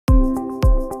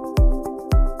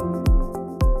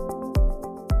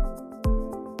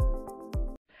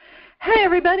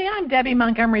everybody. I'm Debbie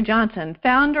Montgomery Johnson,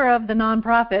 founder of the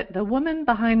nonprofit The Woman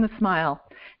Behind the Smile,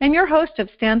 and your host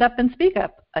of Stand Up and Speak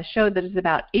Up, a show that is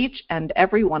about each and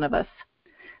every one of us.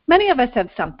 Many of us have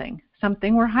something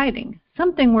we're hiding,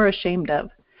 something we're ashamed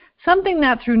of, something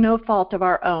that through no fault of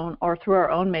our own or through our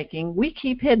own making, we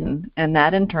keep hidden, and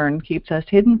that in turn keeps us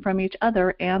hidden from each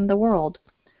other and the world.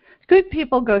 Good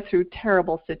people go through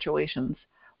terrible situations.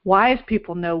 Wise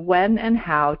people know when and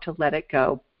how to let it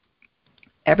go.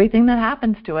 Everything that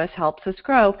happens to us helps us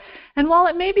grow, and while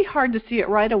it may be hard to see it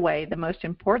right away, the most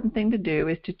important thing to do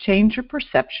is to change your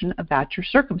perception about your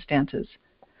circumstances.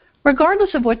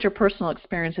 Regardless of what your personal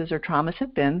experiences or traumas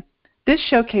have been, this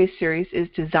showcase series is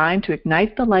designed to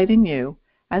ignite the light in you,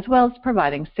 as well as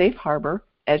providing safe harbor,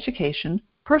 education,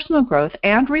 personal growth,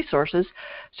 and resources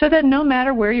so that no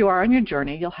matter where you are on your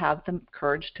journey, you'll have the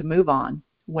courage to move on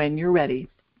when you're ready.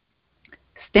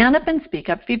 Stand Up and Speak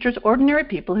Up features ordinary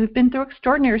people who've been through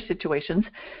extraordinary situations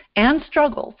and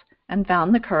struggles and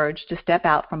found the courage to step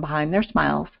out from behind their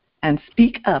smiles and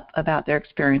speak up about their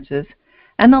experiences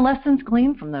and the lessons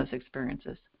gleaned from those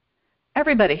experiences.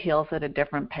 Everybody heals at a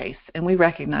different pace, and we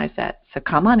recognize that. So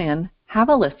come on in, have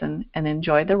a listen, and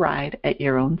enjoy the ride at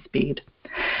your own speed.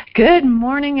 Good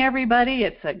morning, everybody.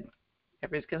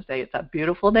 Everybody's going to say it's a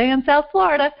beautiful day in South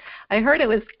Florida. I heard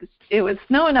it was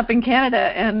snowing up in Canada,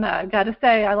 and I've got to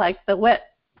say I like the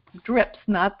wet drips,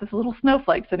 not the little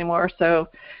snowflakes anymore, so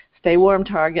stay warm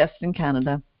to our guests in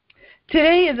Canada.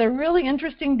 Today is a really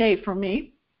interesting day for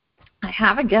me. I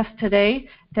have a guest today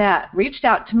that reached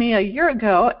out to me a year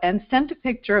ago and sent a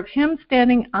picture of him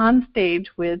standing on stage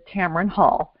with Tamron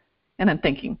Hall. And I'm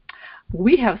thinking,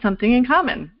 we have something in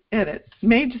common. And it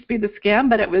may just be the scam,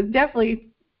 but it was definitely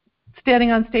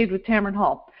standing on stage with Tamron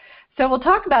Hall. So we'll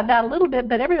talk about that a little bit,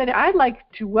 but everybody, I'd like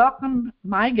to welcome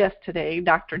my guest today,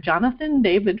 Dr. Jonathan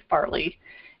David Farley.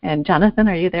 And Jonathan,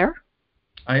 are you there?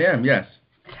 I am, yes.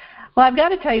 Well, I've got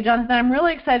to tell you, Jonathan, I'm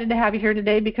really excited to have you here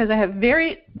today because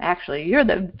you're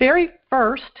the very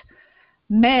first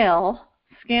male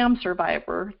scam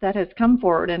survivor that has come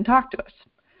forward and talked to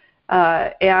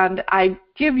us. And I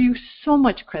give you so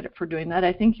much credit for doing that.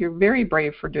 I think you're very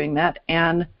brave for doing that,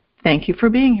 and thank you for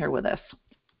being here with us.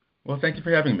 Well, thank you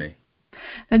for having me.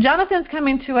 Now, Jonathan's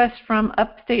coming to us from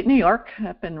upstate New York,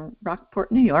 up in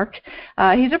Rockport, New York.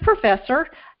 He's a professor.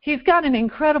 He's got an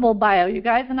incredible bio, you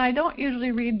guys, and I don't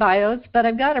usually read bios, but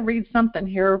I've got to read something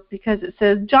here because it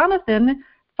says, Jonathan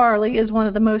Farley is one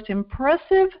of the most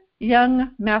impressive young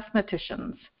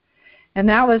mathematicians. And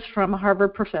that was from a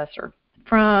Harvard professor.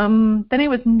 Then he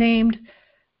was named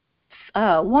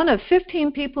one of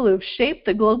 15 people who have shaped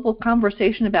the global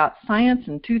conversation about science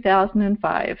in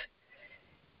 2005.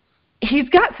 He's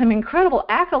got some incredible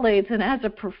accolades, and as a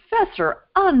professor,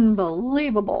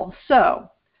 unbelievable. So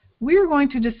we're going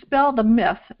to dispel the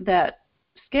myth that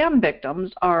scam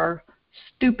victims are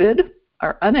stupid,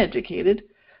 are uneducated,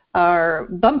 are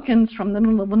bumpkins from the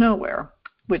middle of nowhere,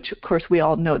 which, of course, we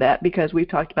all know that because we've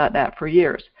talked about that for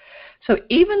years. So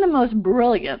even the most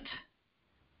brilliant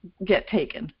get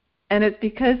taken, and it's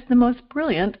because the most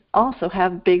brilliant also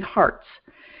have big hearts.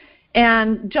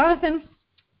 And, Jonathan,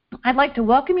 I'd like to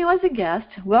welcome you as a guest,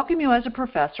 welcome you as a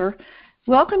professor,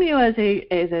 welcome you as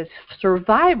a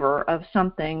survivor of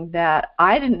something that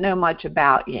I didn't know much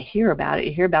about. You hear about it.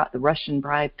 You hear about the Russian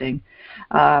bride thing.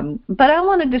 But I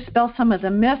want to dispel some of the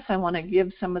myths. I want to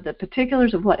give some of the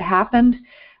particulars of what happened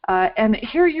and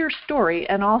hear your story.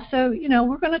 And also,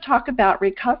 we're going to talk about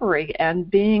recovery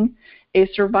and being a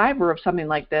survivor of something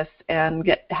like this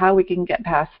and how we can get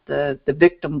past the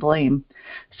victim blame.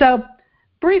 So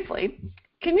briefly,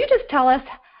 can you just tell us,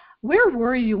 where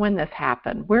were you when this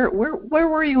happened? Where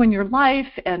were you in your life,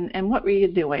 and what were you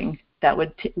doing that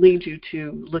would lead you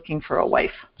to looking for a wife?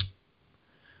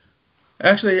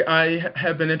 Actually, I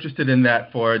have been interested in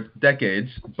that for decades,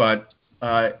 but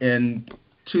in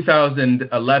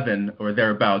 2011 or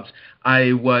thereabouts,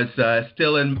 I was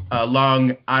still in a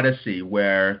long odyssey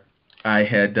where I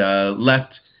had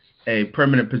left a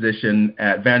permanent position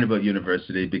at Vanderbilt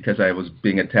University because I was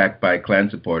being attacked by Klan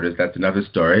supporters. That's another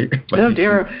story. Oh,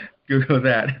 dear. Google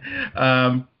that.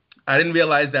 I didn't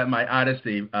realize that my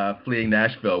odyssey fleeing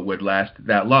Nashville would last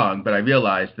that long, but I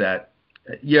realized that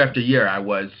year after year I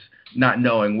was not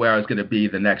knowing where I was going to be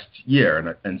the next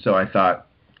year. And so I thought,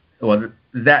 well,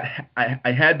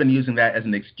 I had been using that as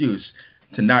an excuse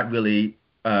to not really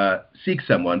seek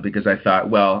someone because I thought,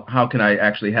 well, how can I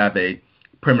actually have a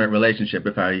permanent relationship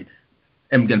if I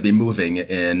am going to be moving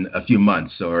in a few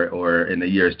months or in a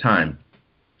year's time?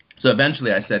 So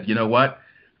eventually I said, you know what?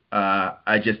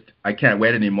 I can't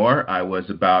wait anymore. I was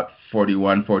about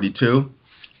 41, 42.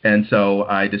 And so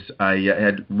I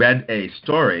had read a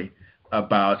story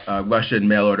about Russian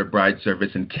mail-order bride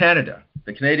service in Canada.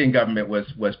 The Canadian government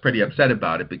was pretty upset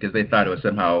about it because they thought it was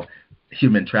somehow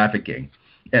human trafficking.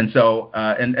 And so,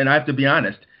 and I have to be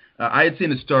honest, I had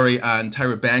seen a story on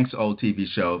Tyra Banks' old TV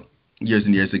show years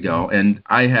and years ago, and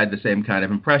I had the same kind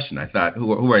of impression. I thought,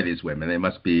 who are these women? They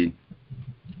must be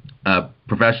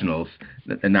professionals,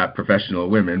 and not professional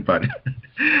women, but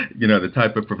the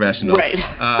type of professional. Right.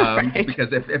 Right. Because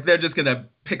if they're just going to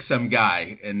pick some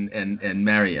guy and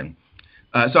marry him.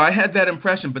 So I had that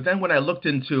impression, but then when I looked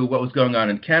into what was going on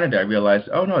in Canada, I realized,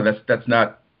 oh no, that's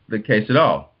not the case at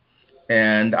all.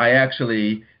 And I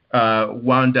actually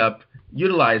wound up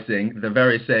utilizing the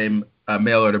very same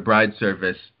mail-order bride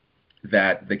service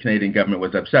that the Canadian government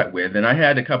was upset with. And I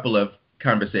had a couple of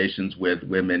conversations with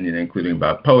women, including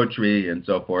about poetry and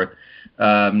so forth.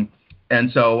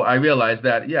 And so I realized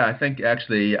that, I think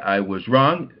actually I was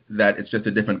wrong, that it's just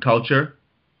a different culture.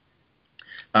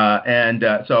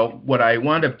 So what I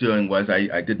wound up doing was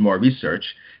I did more research.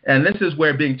 And this is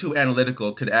where being too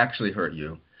analytical could actually hurt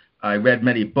you. I read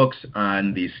many books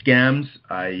on these scams.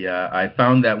 I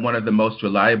found that one of the most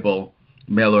reliable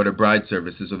mail-order bride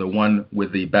services, or the one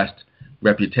with the best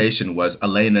reputation, was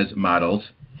Elena's Models,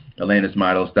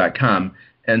 elenasmodels.com.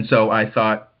 And so I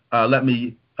thought, let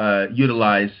me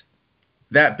utilize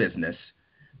that business.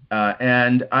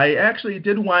 And I actually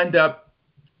did wind up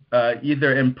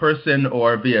either in person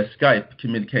or via Skype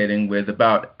communicating with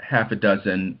about half a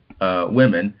dozen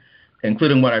women,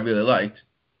 including one I really liked.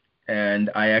 And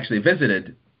I actually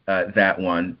visited that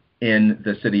one in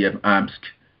the city of Omsk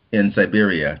in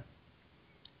Siberia.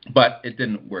 But it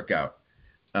didn't work out.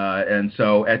 And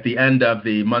so at the end of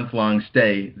the month-long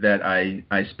stay that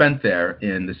I spent there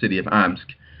in the city of Omsk,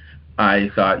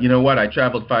 I thought, you know what, I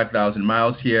traveled 5,000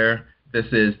 miles here. This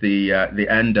is the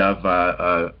end of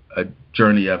a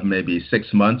journey of maybe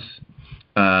 6 months.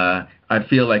 I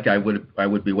feel like I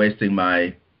would be wasting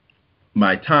my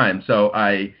time. So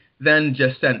I then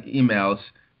just sent emails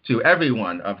to every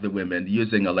one of the women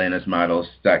using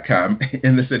elenasmodels.com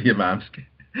in the city of Omsk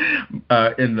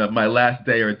in my last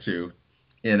day or two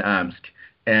in Omsk.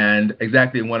 And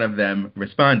exactly one of them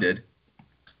responded.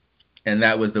 And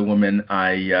that was the woman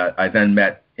I then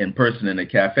met in person in a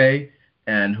cafe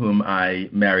and whom I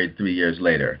married 3 years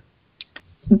later.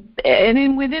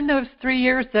 And within those 3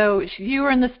 years, though, you were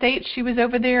in the States, she was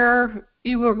over there,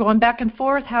 you were going back and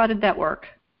forth. How did that work?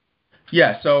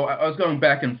 Yeah, so I was going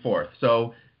back and forth.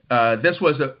 So this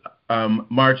was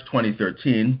March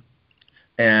 2013,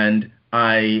 and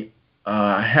I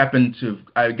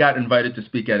got invited to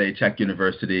speak at a Czech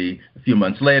university a few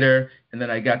months later, and then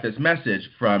I got this message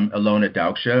from Ilona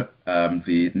Daukša,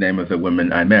 the name of the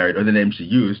woman I married, or the name she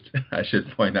used, I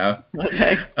should point out.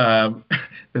 Okay.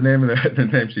 The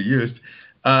name she used,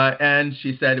 and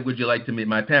she said, "Would you like to meet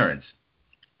my parents?"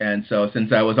 And so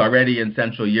since I was already in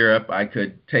Central Europe, I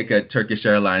could take a Turkish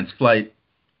Airlines flight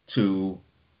to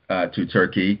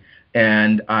Turkey,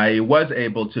 and I was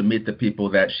able to meet the people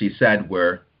that she said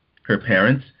were her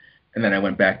parents. And then I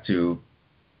went back to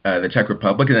the Czech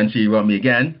Republic, and then she wrote me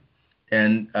again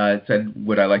and said,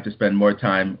 would I like to spend more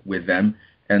time with them?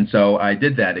 And so I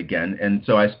did that again. And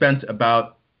so I spent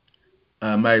about,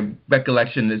 my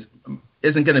recollection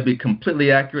isn't going to be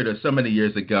completely accurate. It was so many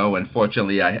years ago.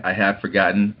 Unfortunately, I have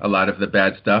forgotten a lot of the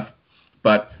bad stuff.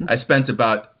 But I spent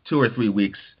about 2 or 3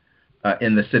 weeks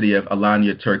in the city of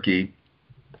Alanya, Turkey,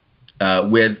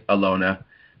 with Ilona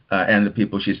and the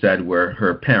people she said were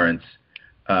her parents,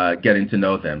 getting to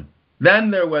know them.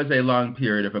 Then there was a long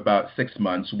period of about 6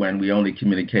 months when we only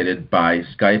communicated by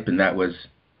Skype, and that was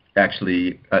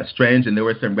actually strange, and there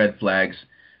were some red flags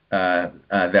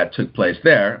that took place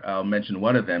there. I'll mention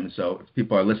one of them. So if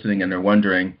people are listening and they're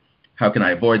wondering, how can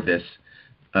I avoid this?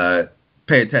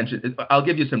 Pay attention. I'll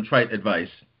give you some trite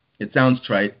advice. It sounds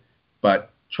trite,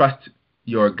 but trust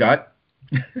your gut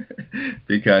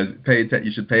because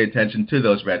you should pay attention to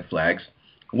those red flags.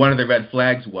 One of the red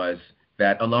flags was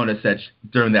that Ilona said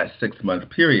during that 6-month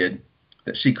period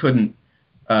that she couldn't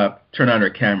turn on her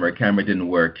camera. Her camera didn't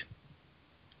work.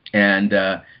 And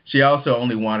she also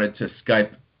only wanted to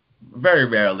Skype very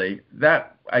rarely.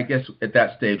 That, I guess, at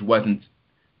that stage wasn't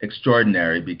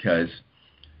extraordinary because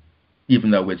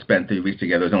even though we'd spent 3 weeks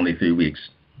together, it was only 3 weeks.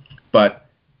 But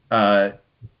at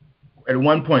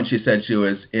one point she said she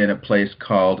was in a place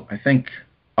called, I think,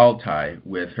 Altai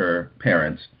with her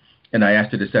parents. And I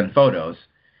asked her to send photos.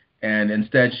 And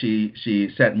instead she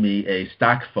sent me a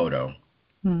stock photo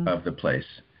of the place.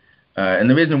 And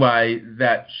the reason why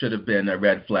that should have been a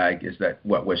red flag is that,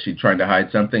 what was she trying to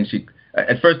hide something?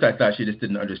 At first I thought she just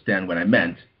didn't understand what I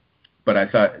meant, but I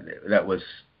thought that was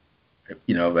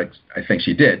like I think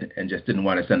she did, and just didn't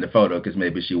want to send a photo because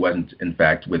maybe she wasn't, in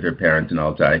fact, with her parents in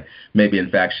Altai. Maybe, in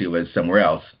fact, she was somewhere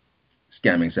else,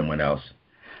 scamming someone else.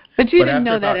 But you didn't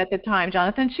know that at the time,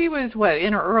 Jonathan. She was, what,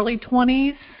 in her early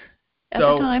 20s at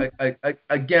the time? So,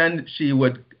 again, she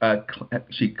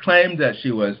claimed that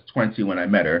she was 20 when I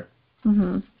met her.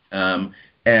 Mm-hmm.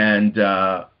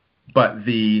 But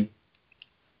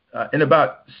in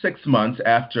about 6 months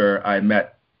after I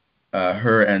met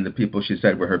her and the people she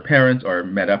said were her parents, or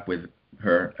met up with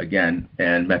her again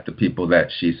and met the people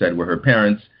that she said were her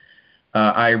parents,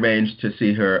 I arranged to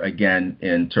see her again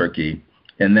in Turkey.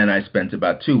 And then I spent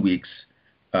about 2 weeks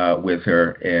with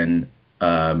her in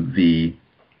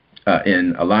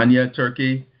Alanya,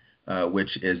 Turkey,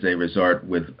 which is a resort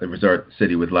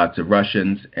city with lots of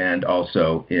Russians, and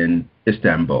also in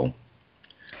Istanbul.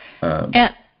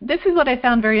 And this is what I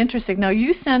found very interesting. Now,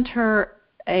 you sent her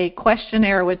a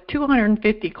questionnaire with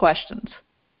 250 questions.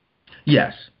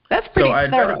 Yes. That's pretty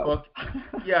thorough. Read a book.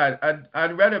 Yeah,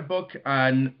 I'd read a book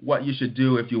on what you should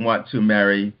do if you want to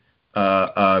marry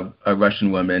a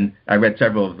Russian woman. I read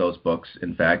several of those books,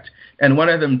 in fact, and one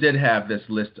of them did have this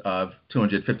list of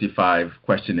 255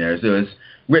 questionnaires. It was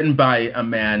written by a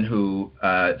man who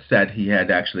said he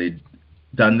had actually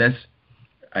done this.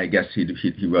 I guess he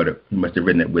wrote it. He must have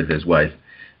written it with his wife.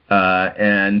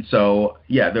 And so,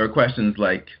 yeah, there are questions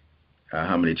like,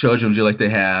 how many children would you like to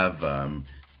have?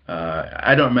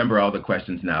 I don't remember all the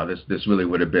questions now. This really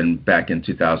would have been back in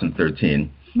 2013.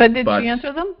 But did she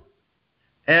answer them?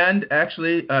 And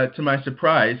actually, to my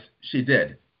surprise, she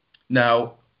did.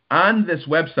 Now, on this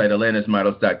website,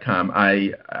 Elena'sModels.com,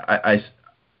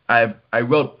 I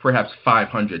wrote perhaps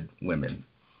 500 women,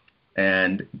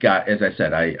 and got, as I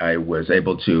said, I was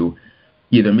able to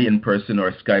either meet in person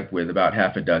or Skype with about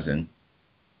half a dozen,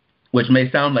 which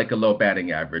may sound like a low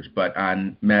batting average, but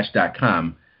on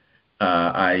Match.com,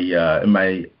 in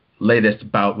my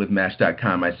latest bout with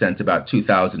Match.com, I sent about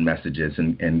 2,000 messages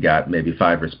and got maybe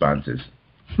 5 responses.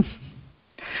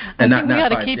 I think we ought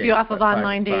to keep you off of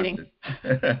online dating.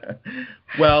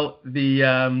 Well,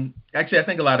 actually, I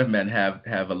think a lot of men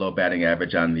have a low batting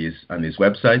average on these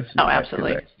websites. Oh,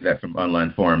 absolutely. That from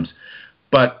online forums,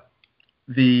 but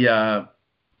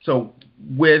so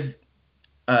with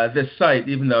this site,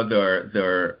 even though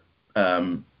there are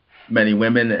many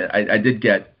women, I did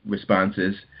get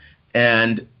responses,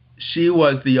 and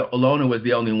Alona was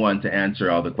the only one to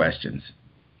answer all the questions.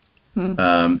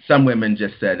 Some women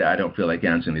just said, I don't feel like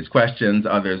answering these questions.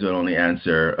 Others would only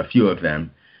answer a few of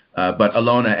them. But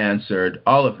Alona answered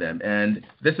all of them. And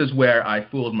this is where I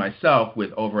fooled myself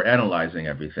with overanalyzing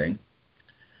everything.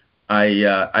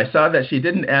 I saw that she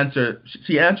didn't answer.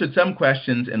 She answered some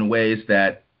questions in ways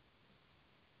that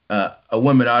a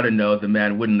woman ought to know the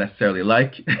man wouldn't necessarily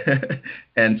like.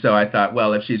 And so I thought,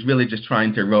 well, if she's really just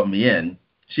trying to rope me in,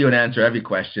 she would answer every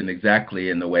question exactly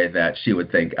in the way that she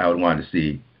would think I would want to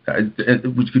see,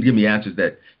 which could give me answers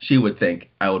that she would think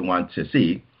I would want to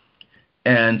see.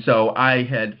 And so I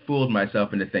had fooled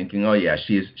myself into thinking, oh yeah,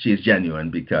 she's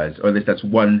genuine because, or at least that's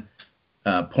one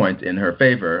point in her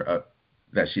favor,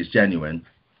 that she's genuine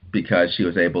because she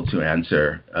was able to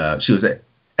answer, she was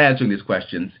answering these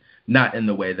questions not in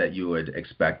the way that you would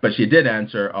expect, but she did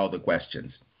answer all the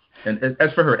questions. And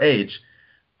as for her age,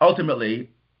 ultimately,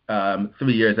 3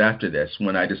 years after this,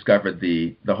 when I discovered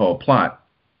the whole plot,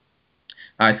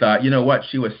 I thought, you know what,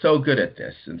 she was so good at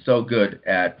this and so good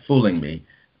at fooling me,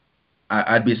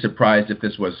 I'd be surprised if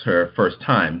this was her first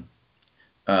time.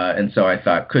 And so I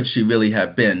thought, could she really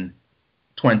have been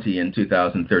 20 in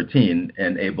 2013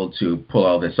 and able to pull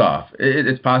all this off?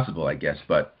 It's possible, I guess,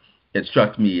 but it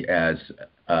struck me as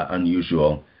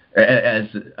unusual.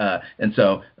 And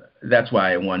so that's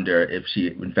why I wonder if she,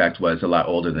 in fact, was a lot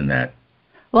older than that.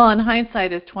 Well, in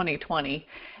hindsight is 20/20,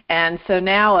 and so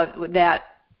now that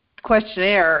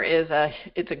questionnaire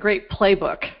it's a great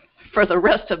playbook for the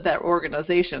rest of that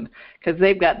organization because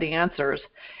they've got the answers.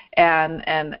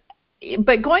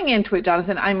 But going into it,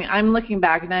 Jonathan, I'm looking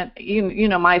back, and you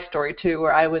know my story too,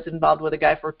 where I was involved with a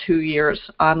guy for 2 years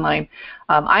online.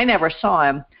 I never saw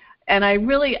him. And I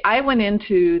went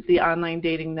into the online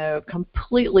dating, though,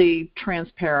 completely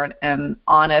transparent and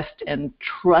honest and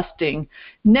trusting,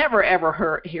 never,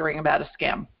 ever hearing about a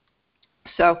scam.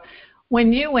 So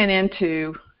when you went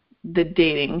into the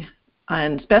dating,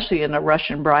 and especially in the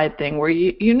Russian bride thing, where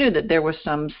you knew that there was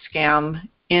some scam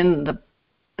in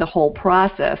the whole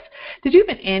process, did you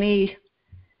have any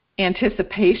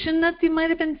anticipation that you might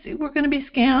have were going to be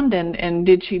scammed? And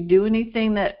did she do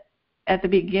anything that at the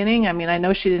beginning? I mean, I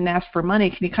know she didn't ask for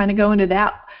money. Can you kind of go into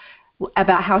that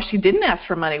about how she didn't ask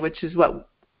for money, which is what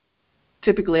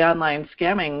typically online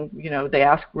scamming, they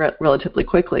ask relatively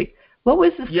quickly. What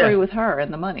was the story Yes. with her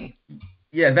and the money?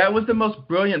 Yeah, that was the most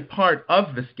brilliant part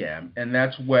of the scam, and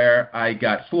that's where I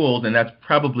got fooled, and that's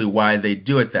probably why they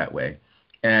do it that way.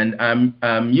 And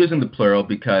I'm using the plural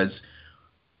because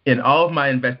in all of my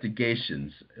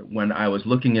investigations, when I was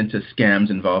looking into scams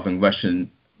involving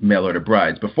Russian mail order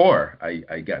brides, before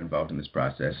I got involved in this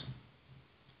process,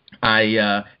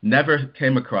 I never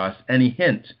came across any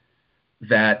hint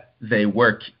that they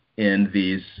work in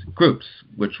these groups,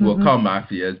 which we'll call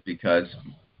mafias because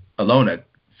Alona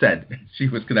said she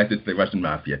was connected to the Russian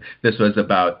mafia. This was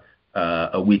about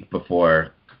a week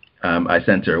before I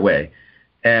sent her away.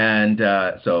 And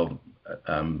so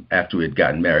after we had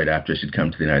gotten married, after she'd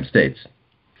come to the United States.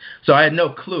 So I had no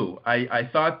clue. I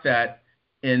thought that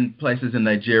in places in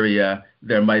Nigeria,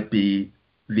 there might be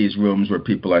these rooms where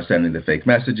people are sending the fake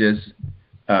messages.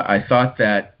 I thought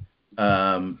that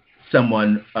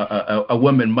someone, a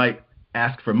woman might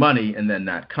ask for money and then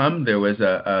not come. There was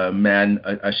a man,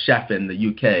 a chef in the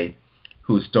UK,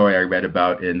 whose story I read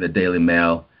about in the Daily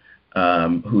Mail,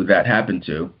 who that happened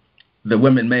to. The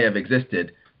woman may have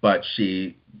existed, but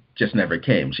she just never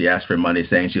came. She asked for money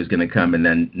saying she was going to come and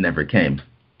then never came.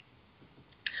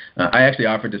 I actually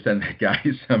offered to send that guy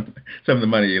some of the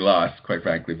money he lost, quite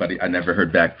frankly, but I never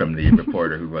heard back from the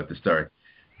reporter who wrote the story.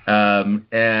 But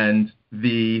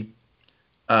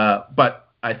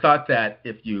I thought that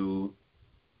if you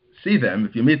see them,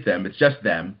 if you meet them, it's just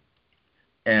them.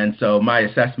 And so my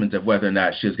assessment of whether or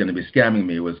not she was going to be scamming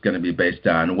me was going to be based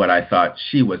on what I thought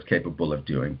she was capable of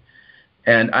doing.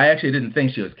 And I actually didn't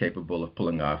think she was capable of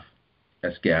pulling off a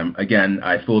scam. Again,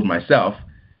 I fooled myself.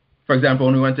 For example,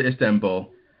 when we went to Istanbul,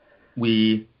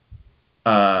 we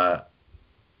were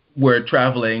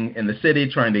traveling in the city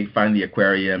trying to find the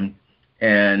aquarium,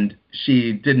 and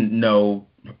she didn't know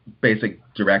basic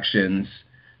directions.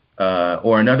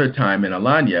 Or another time in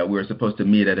Alanya, we were supposed to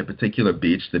meet at a particular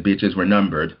beach. The beaches were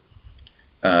numbered.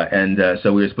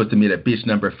 So we were supposed to meet at beach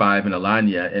number 5 in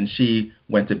Alanya, and she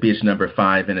went to beach number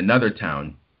 5 in another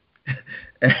town.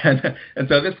 and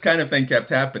so this kind of thing kept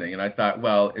happening. And I thought,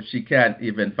 well, if she can't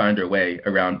even find her way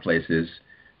around places,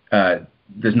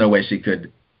 there's no way she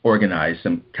could organize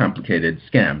some complicated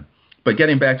scam. But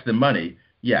getting back to the money,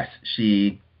 yes,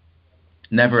 she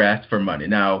never asked for money.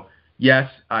 Now, yes,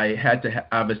 I had to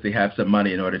obviously have some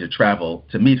money in order to travel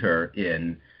to meet her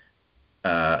in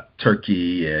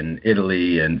Turkey and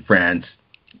Italy and France.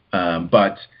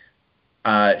 But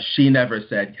she never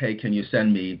said, hey, can you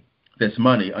send me this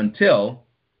money, until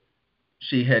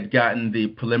she had gotten the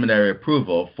preliminary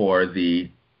approval for the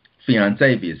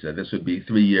fiancé visa. This would be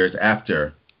 3 years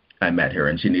after I met her,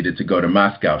 and she needed to go to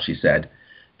Moscow, she said,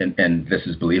 and this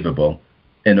is believable,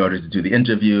 in order to do the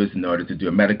interviews, in order to do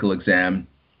a medical exam.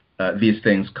 These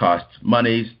things cost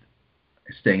money.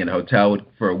 Staying in a hotel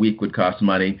for a week would cost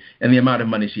money, and the amount of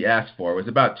money she asked for was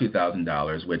about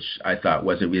 $2,000, which I thought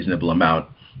was a reasonable amount,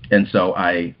 and so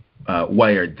I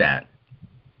wired that.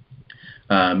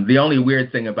 The only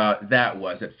weird thing about that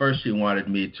was at first she wanted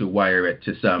me to wire it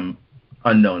to some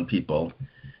unknown people,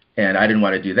 and I didn't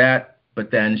want to do that,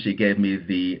 but then she gave me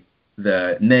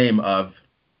the name of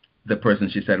the person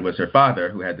she said was her father,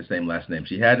 who had the same last name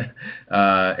she had,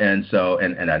 and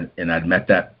I'd met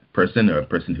that person, or a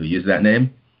person who used that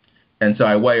name, and so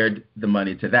I wired the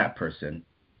money to that person,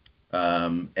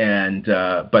 but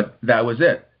that was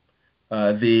it.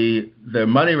 The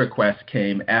money request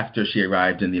came after she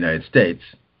arrived in the United States,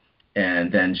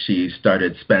 and then she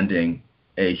started spending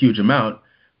a huge amount.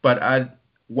 But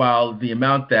while the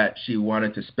amount that she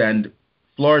wanted to spend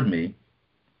floored me,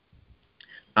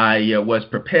 I was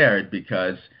prepared,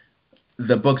 because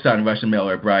the books on Russian mail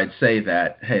order brides say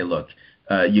that, hey, look,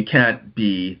 you can't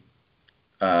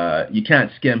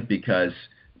skimp, because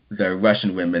the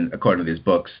Russian women, according to these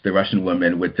books, the Russian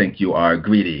women would think you are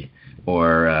greedy,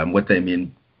 or what they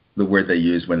mean, the word they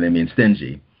use when they mean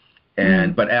stingy.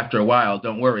 But after a while,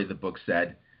 don't worry, the book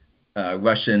said,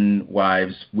 Russian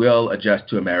wives will adjust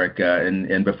to America,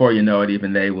 and before you know it,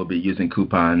 even they will be using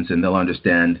coupons, and they'll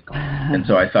understand. And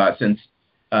so I thought, since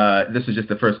this was just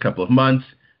the first couple of months,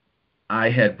 I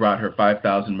had brought her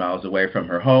 5,000 miles away from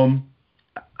her home.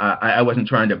 I wasn't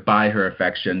trying to buy her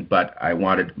affection, but I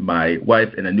wanted my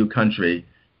wife in a new country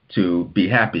to be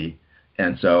happy.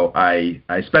 And so I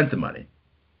spent the money.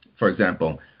 For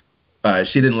example,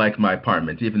 she didn't like my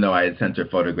apartment, even though I had sent her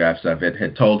photographs of it,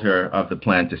 had told her of the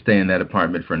plan to stay in that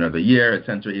apartment for another year, had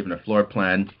sent her even a floor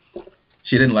plan.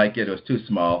 She didn't like it. It was too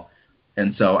small.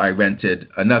 And so I rented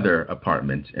another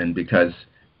apartment. And because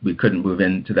we couldn't move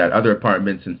into that other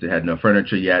apartment since it had no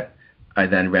furniture yet, I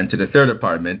then rented a third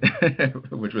apartment,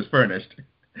 which was furnished.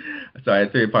 So I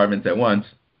had 3 apartments at once.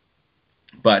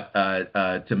 But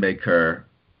to make her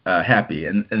happy,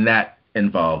 and that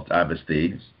involved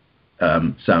obviously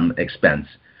some expense.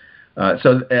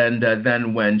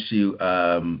 Then when she,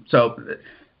 I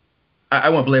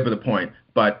won't belabor the point,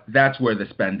 but that's where the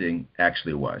spending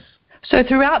actually was. So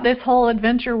throughout this whole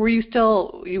adventure, were you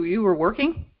still you were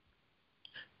working?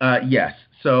 Yes.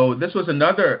 So this was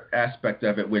another aspect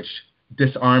of it which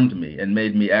disarmed me and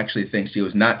made me actually think she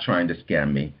was not trying to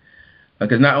scam me.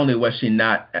 Because not only was she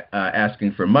not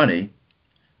asking for money,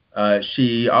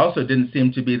 she also didn't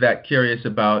seem to be that curious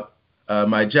about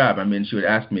my job. I mean, she would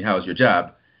ask me, "How's your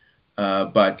job?"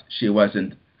 But she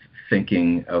wasn't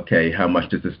thinking, "Okay, how much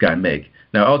does this guy make?"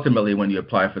 Now, ultimately, when you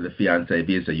apply for the fiancé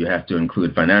visa, you have to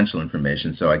include financial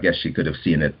information. So I guess she could have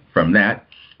seen it from that,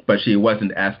 but she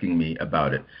wasn't asking me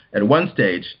about it. At one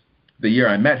stage, the year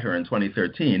I met her in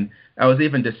 2013, I was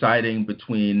even deciding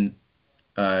between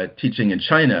teaching in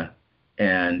China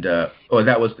and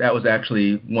that was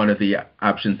actually one of the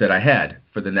options that I had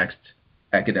for the next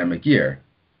academic year,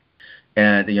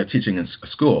 and teaching in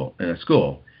a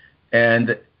school.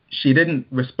 And she didn't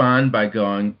respond by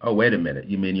going, "Oh, wait a minute,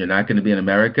 you mean you're not going to be in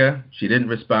America?" She didn't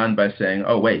respond by saying,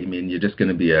 "Oh, wait, you mean you're just going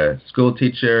to be a school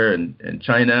teacher in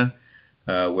China,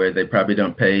 where they probably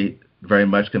don't pay very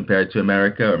much compared to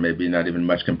America, or maybe not even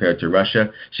much compared to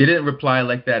Russia?" She didn't reply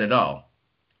like that at all.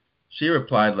 She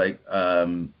replied like,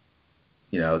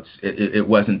 it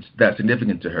wasn't that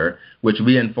significant to her, which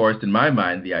reinforced in my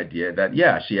mind the idea that,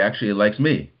 yeah, she actually likes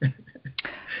me.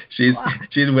 She's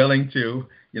willing to,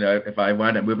 if I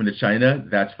wind up moving to China,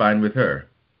 that's fine with her.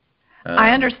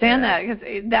 I understand that, because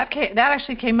that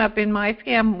actually came up in my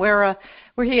scam where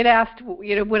he had asked,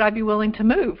 would I be willing to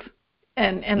move?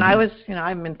 And mm-hmm. I was,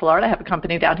 I'm in Florida, I have a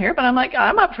company down here, but I'm like,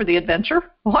 I'm up for the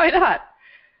adventure. Why not?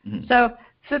 Mm-hmm.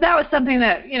 So that was something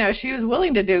that, she was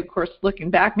willing to do. Of course, looking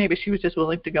back, maybe she was just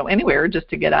willing to go anywhere just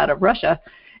to get out of Russia.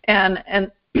 And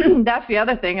that's the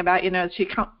other thing about, she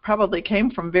probably came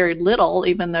from very little,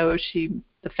 even though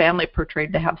the family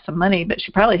portrayed to have some money, but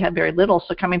she probably had very little.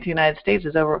 So coming to the United States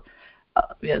is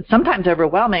sometimes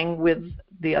overwhelming with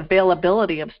the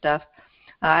availability of stuff.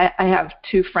 I have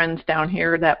two friends down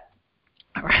here that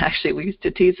actually, we used to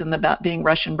tease them about being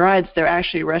Russian brides. They're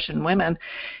actually Russian women,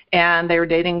 and they were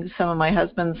dating some of my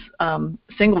husband's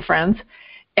single friends.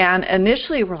 And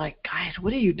initially, we're like, guys,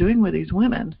 what are you doing with these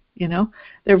women?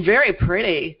 They're very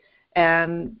pretty,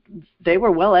 and they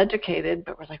were well educated,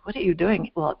 but we're like, what are you doing?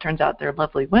 Well, it turns out they're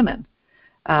lovely women,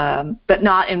 but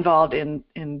not involved in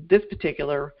this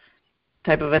particular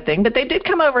type of a thing. But they did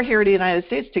come over here to the United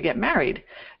States to get married.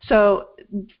 So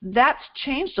that's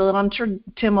changed a little. I'm sure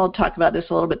Tim will talk about this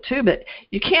a little bit too, but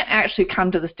you can't actually come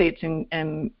to the States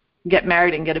and get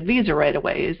married and get a visa right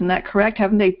away. Isn't that correct?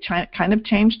 Haven't they kind of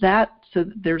changed that so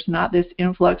that there's not this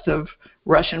influx of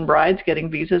Russian brides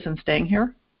getting visas and staying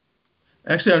here?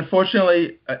 Actually,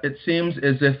 unfortunately, it seems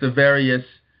as if the various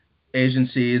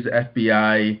agencies,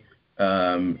 FBI,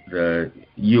 the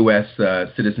U.S.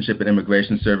 Citizenship and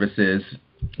Immigration Services,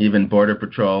 even Border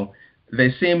Patrol, they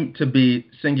seem to be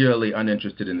singularly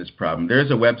uninterested in this problem. There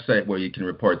is a website where you can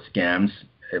report scams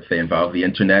if they involve the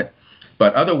internet,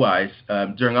 but otherwise,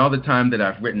 during all the time that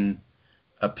I've written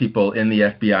people in the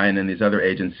FBI and in these other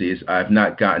agencies, I've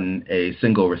not gotten a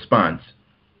single response.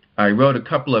 I wrote a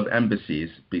couple of embassies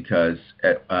because,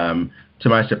 to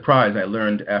my surprise, I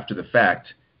learned after the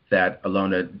fact that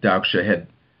Alona Daukša had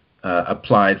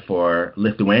applied for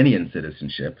Lithuanian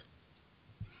citizenship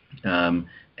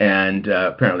and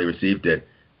apparently received it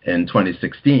in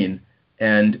 2016.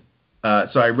 And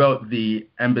so I wrote the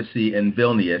embassy in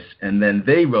Vilnius, and then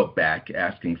they wrote back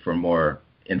asking for more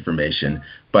information.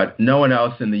 But no one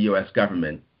else in the U.S.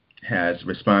 government has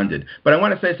responded. But I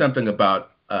want to say something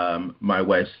about my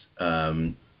wife's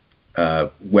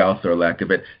wealth or lack of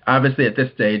it. Obviously, at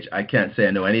this stage, I can't say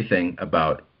I know anything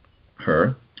about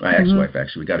her. My ex-wife,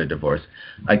 actually, we got a divorce.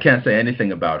 I can't say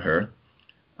anything about her,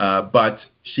 but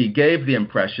she gave the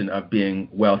impression of being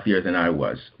wealthier than I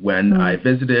was. When I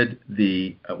visited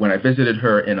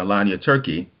her in Alanya,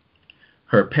 Turkey,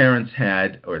 her parents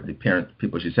had, or the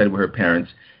people she said were her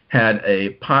parents, had a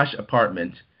posh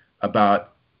apartment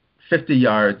about 50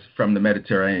 yards from the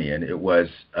Mediterranean. It was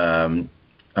so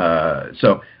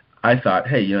I thought,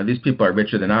 hey, these people are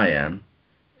richer than I am,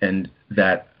 and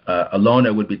that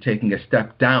Alona would be taking a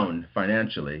step down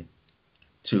financially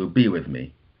to be with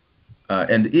me.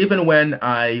 And even when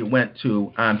I went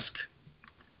to Omsk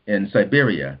in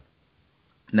Siberia,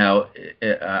 now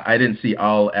I didn't see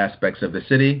all aspects of the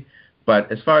city,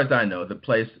 but as far as I know,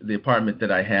 the apartment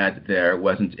that I had there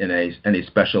wasn't in any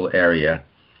special area.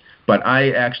 But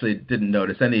I actually didn't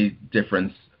notice any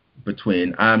difference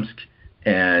between Omsk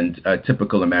and a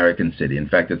typical American city. In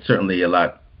fact, it's certainly a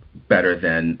lot better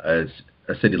than a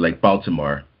city like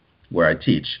Baltimore, where I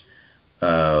teach.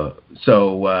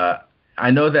 I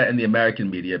know that in the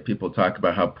American media, people talk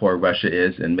about how poor Russia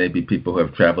is, and maybe people who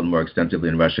have traveled more extensively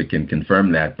in Russia can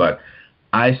confirm that. But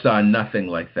I saw nothing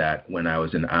like that when I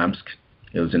was in Omsk.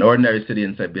 It was an ordinary city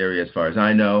in Siberia, as far as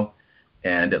I know,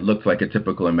 and it looked like a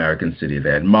typical American city.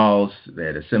 They had malls, they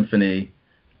had a symphony.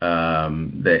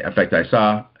 In fact, I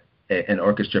saw an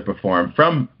orchestra perform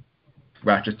from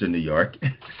Rochester, New York,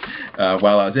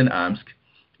 while I was in Omsk.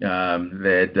 They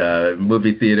had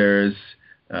movie theaters.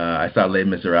 I saw Les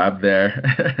Miserables there,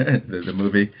 the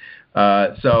movie.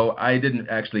 So I didn't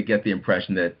actually get the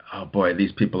impression that, oh boy,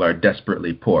 these people are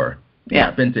desperately poor. Yeah.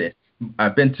 I've been to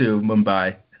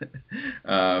Mumbai.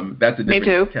 That's a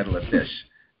different kettle of fish.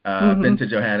 I've been to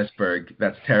Johannesburg.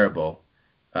 That's terrible.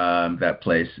 That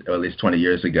place, or at least 22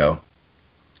 years ago.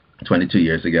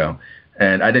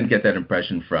 And I didn't get that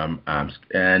impression from Omsk.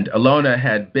 And Alona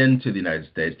had been to the United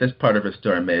States. This part of her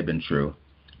story may have been true,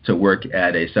 to work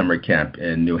at a summer camp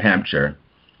in New Hampshire.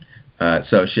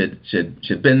 So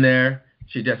she'd been there.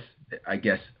 She just, I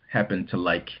guess, happened to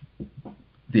like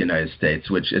the United States,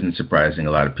 which isn't surprising.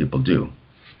 A lot of people do.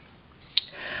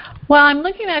 Well, I'm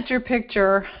looking at your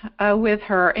picture with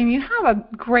her, and you have a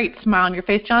great smile on your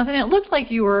face, Jonathan. It looks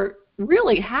like you were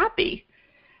really happy.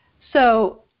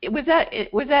 So was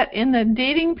that in the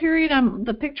dating period?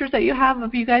 The pictures that you have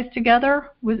of you guys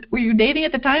together, were you dating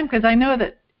at the time? Because I know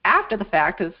that after the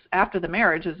fact, after the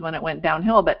marriage is when it went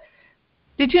downhill. But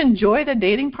did you enjoy the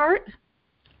dating part?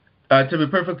 To be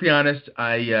perfectly honest,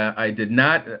 I did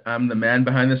not. I'm the man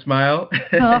behind the smile.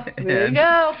 Oh, there you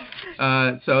go.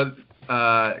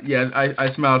 I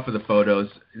smiled for the photos.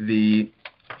 The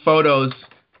photos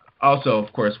also,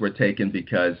 of course, were taken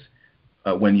because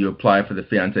when you apply for the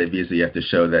fiancé visa, you have to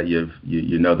show that you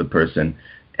know the person.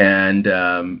 And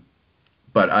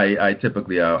but I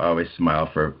typically always smile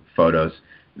for photos.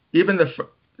 Even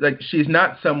she's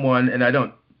not someone, and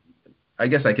I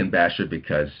guess I can bash her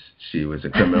because she was a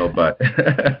criminal, but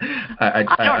I'll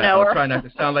try not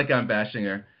to sound like I'm bashing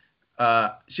her.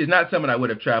 She's not someone I would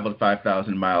have traveled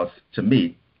 5,000 miles to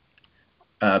meet,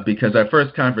 because our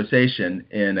first conversation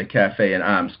in a cafe in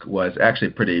Omsk was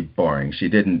actually pretty boring. She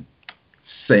didn't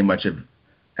say much of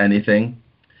anything.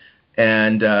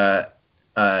 And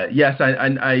yes,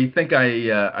 I think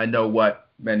I know what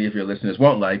many of your listeners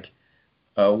won't like.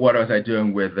 What was I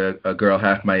doing with a girl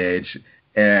half my age?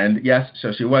 And yes,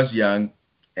 so she was young,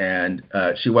 and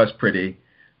she was pretty.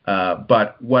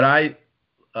 But what I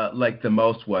liked the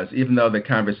most was, even though the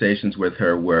conversations with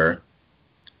her were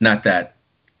not that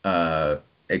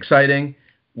exciting,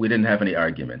 we didn't have any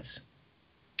arguments,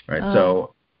 right? Oh.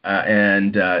 So,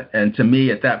 and to me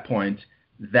at that point,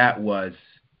 that was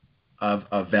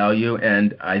of value.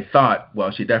 And I thought,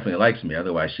 well, she definitely likes me.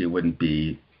 Otherwise, she wouldn't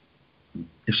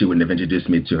have introduced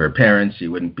me to her parents. She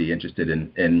wouldn't be interested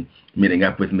in meeting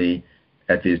up with me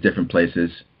at these different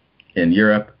places in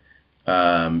Europe.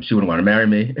 She wouldn't want to marry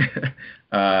me.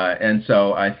 And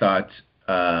so I thought,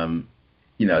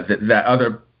 that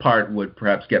other part would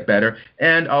perhaps get better.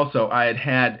 And also, I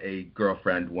had a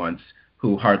girlfriend once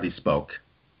who hardly spoke.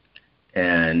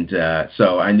 And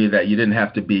so I knew that you didn't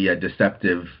have to be a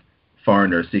deceptive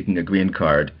foreigner seeking a green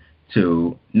card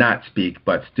to not speak,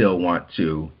 but still want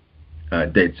to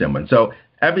date someone. So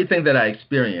everything that I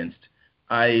experienced,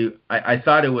 I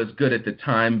thought it was good at the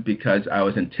time because I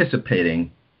was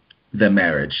anticipating the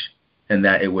marriage and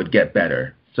that it would get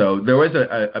better. So there was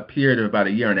a period of about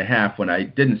 1.5 years when I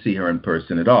didn't see her in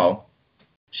person at all.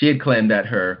 She had claimed that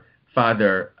her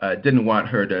father didn't want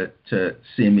her to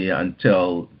see me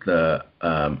until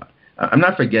I'm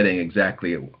not forgetting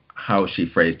exactly how she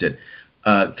phrased it,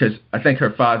 because I think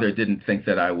her father didn't think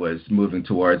that I was moving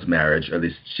towards marriage, or at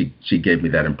least she gave me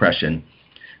that impression.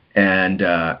 And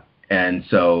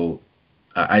so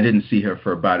I didn't see her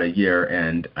for about 1.5 years.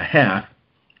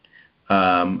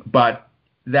 But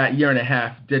that 1.5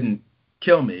 years didn't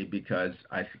kill me because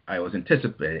I was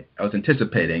anticipating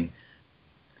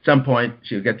at some point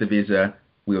she would get the visa,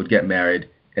 we would get married,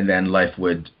 and then life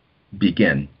would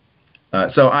begin.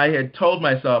 So I had told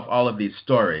myself all of these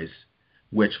stories,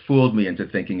 which fooled me into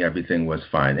thinking everything was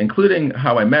fine, including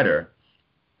how I met her.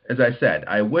 As I said,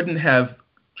 I wouldn't have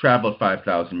traveled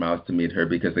 5,000 miles to meet her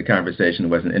because the conversation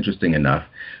wasn't interesting enough.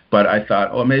 But I thought,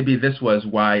 oh, maybe this was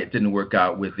why it didn't work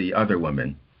out with the other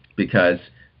woman, because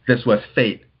this was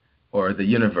fate or the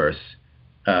universe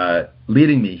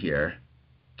leading me here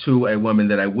to a woman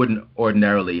that I wouldn't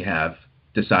ordinarily have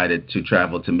decided to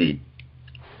travel to meet.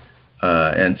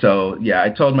 And so, yeah, I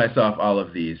told myself all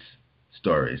of these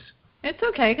stories. It's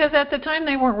okay, because at the time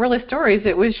they weren't really stories.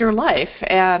 It was your life,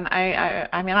 and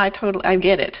I mean, I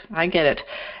get it. I get it.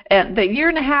 And the year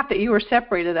and a half that you were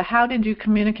separated, how did you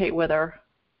communicate with her?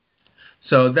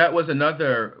 So that was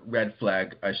another red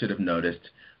flag I should have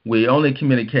noticed. We only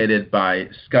communicated by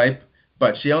Skype,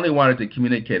 but she only wanted to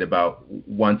communicate about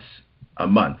once a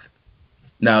month.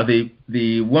 Now,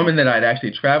 the woman that I'd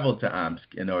actually traveled to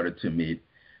Omsk in order to meet,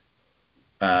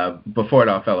 before it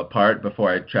all fell apart,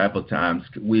 before I traveled to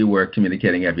Omsk, we were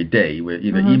communicating every day. We were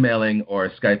either emailing or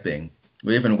Skyping.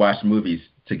 We even watched movies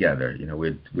together. You know,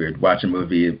 we'd watch a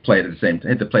movie, play it at the same,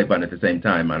 hit the play button at the same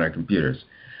time on our computers.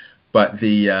 But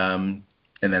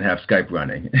and then have Skype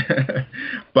running.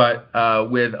 But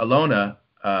with Alona,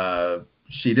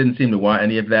 she didn't seem to want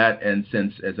any of that. And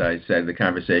since, as I said, the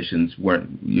conversations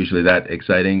weren't usually that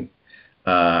exciting,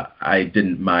 I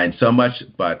didn't mind so much.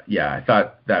 But yeah, I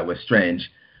thought that was strange.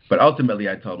 But ultimately,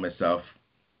 I told myself,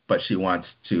 but she wants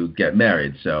to get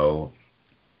married. So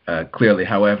clearly,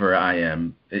 however I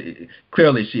am,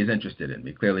 clearly she is interested in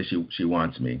me. Clearly she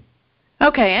wants me.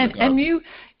 Okay, and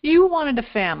you wanted a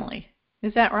family.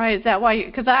 Is that right? Is that why?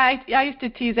 Because I used to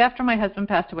tease after my husband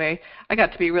passed away. I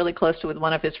got to be really close with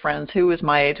one of his friends who was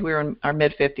my age. We were in our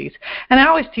mid-50s. And I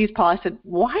always teased Paul. I said,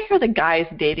 why are the guys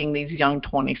dating these young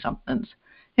 20-somethings?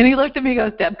 And he looked at me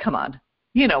and goes, Deb, come on.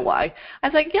 You know why. I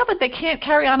was like, yeah, but they can't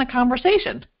carry on a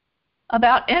conversation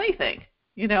about anything,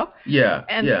 you know? Yeah,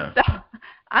 and yeah. So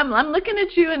I'm looking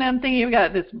at you and I'm thinking you've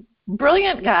got this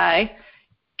brilliant guy,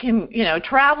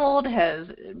 traveled, has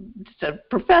just a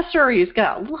professor, he's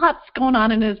got lots going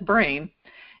on in his brain.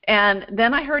 And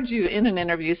then I heard you in an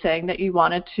interview saying that you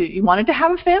wanted to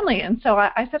have a family. And so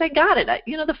I said, I got it.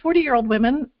 The 40-year-old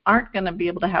women aren't going to be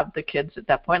able to have the kids at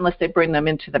that point unless they bring them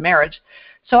into the marriage.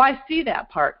 So I see that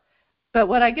part. But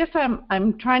what I guess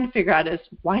I'm trying to figure out is,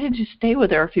 why did you stay with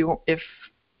her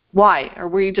why? Or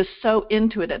were you just so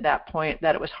into it at that point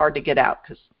that it was hard to get out?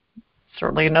 Because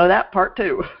certainly you know that part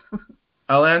too.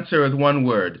 I'll answer with one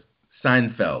word: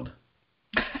 Seinfeld.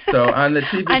 So on the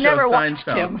TV show I never Seinfeld. Watched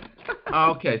him.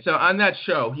 Okay, so on that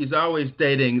show, he's always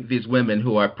dating these women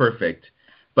who are perfect,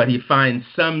 but he finds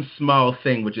some small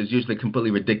thing, which is usually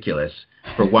completely ridiculous,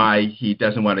 for why he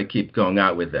doesn't want to keep going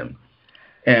out with them.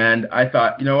 And I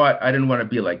thought, you know what? I didn't want to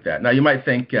be like that. Now, you might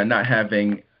think not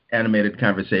having animated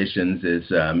conversations is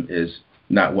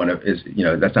not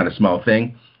that's not a small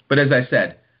thing. But as I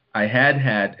said, I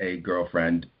had a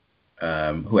girlfriend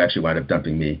who actually wound up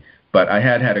dumping me. But I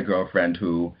had a girlfriend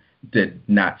who did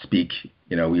not speak.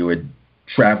 We would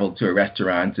travel to a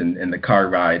restaurant, and in the car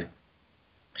ride,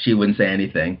 she wouldn't say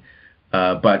anything.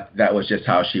 But that was just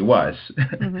how she was,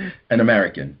 an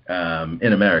American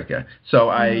in America. So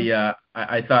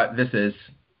I thought this is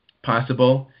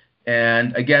possible.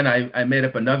 And again, I made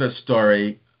up another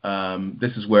story.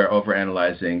 This is where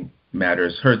overanalyzing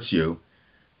matters hurts you.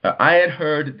 I had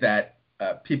heard that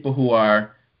people who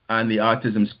are on the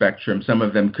autism spectrum, some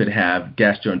of them could have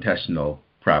gastrointestinal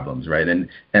problems, right? And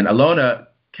Alona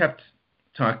kept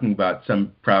talking about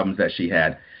some problems that she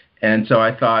had. And so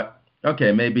I thought,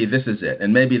 okay, maybe this is it.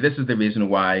 And maybe this is the reason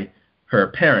why her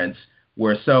parents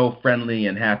were so friendly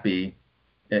and happy,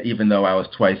 even though I was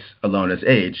twice Alona's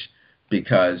age,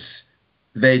 because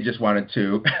they just wanted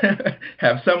to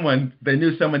have someone, they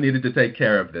knew someone needed to take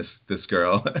care of this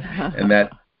girl, and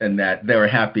that they were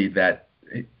happy that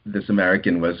this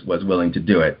American was willing to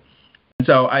do it. And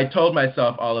so I told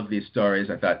myself all of these stories.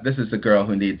 I thought, this is the girl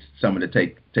who needs someone to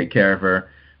take care of her.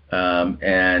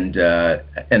 And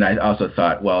I also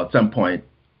thought, well, at some point,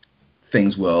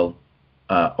 things will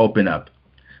open up.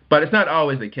 But it's not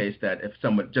always the case that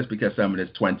just because someone is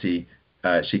 20,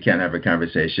 she can't have a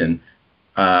conversation.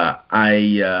 I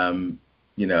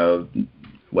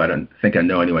don't think I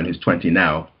know anyone who's 20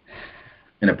 now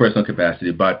in a personal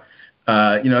capacity, but there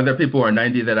are people who are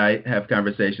 90 that I have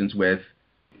conversations with.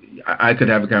 I could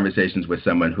have conversations with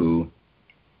someone who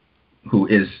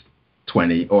is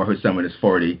 20 or who someone is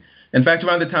 40. In fact,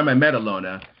 around the time I met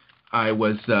Alona, I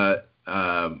went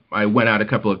out a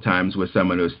couple of times with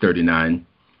someone who was 39.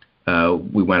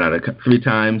 We went out 3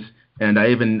 times, and I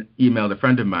even emailed a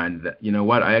friend of mine that, you know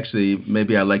what,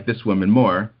 maybe I like this woman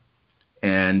more.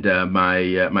 And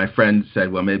my friend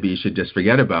said, well, maybe you should just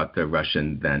forget about the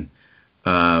Russian then.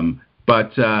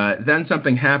 But then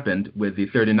something happened with the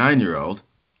 39-year-old,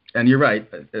 and you're right,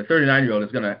 the 39-year-old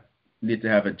is going to need to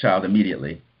have a child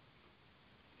immediately.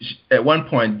 At one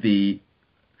point, the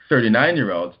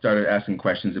 39-year-old started asking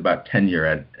questions about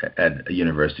tenure at a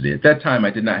university. At that time, I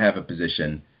did not have a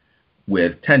position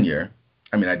with tenure.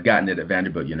 I mean, I'd gotten it at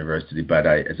Vanderbilt University, but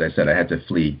as I said, I had to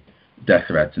flee death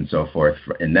threats and so forth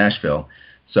in Nashville.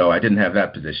 So I didn't have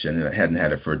that position, and I hadn't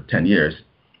had it for 10 years.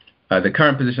 the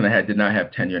current position I had did not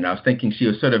have tenure, and I was thinking she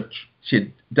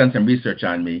had done some research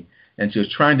on me, and she was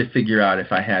trying to figure out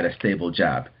if I had a stable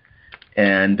job.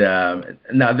 And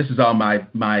now this is all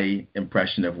my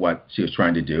impression of what she was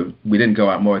trying to do. We didn't go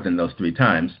out more than those 3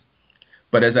 times.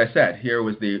 But as I said, here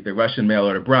was the Russian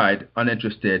mail-order bride,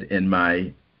 uninterested in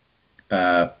my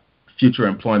future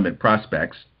employment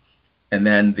prospects, and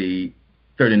then the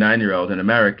 39-year-old in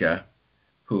America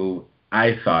who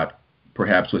I thought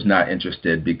perhaps was not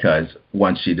interested because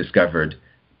once she discovered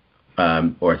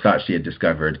or thought she had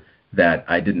discovered that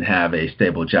I didn't have a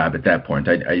stable job at that point.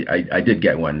 I did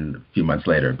get one a few months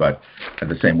later, but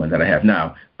the same one that I have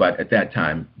now, but at that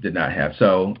time did not have.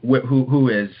 So who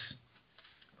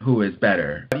is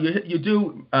better? You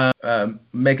do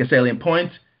make a salient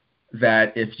point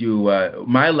that if you,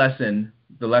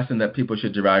 the lesson that people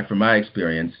should derive from my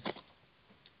experience,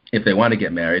 if they want to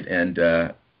get married, and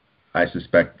I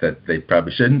suspect that they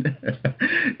probably shouldn't,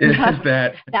 is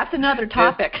that... That's another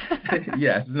topic.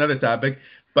 Yes, it's another topic.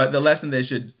 But the lesson they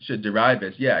should derive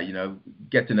is,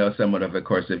 get to know someone over the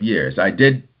course of years.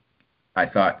 I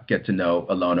thought, get to know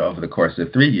Ilona over the course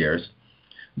of 3 years,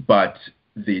 but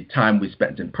the time we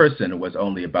spent in person was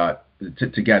only about,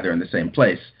 together in the same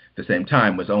place, the same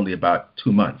time, was only about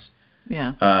 2 months.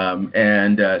 Yeah.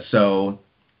 So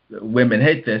women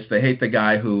hate this. They hate the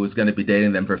guy who is going to be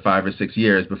dating them for 5 or 6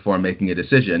 years before making a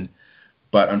decision.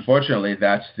 But unfortunately,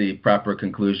 that's the proper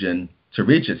conclusion to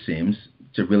reach, it seems,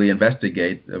 to really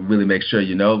investigate, really make sure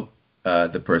you know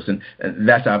the person. And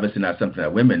that's obviously not something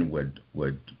that women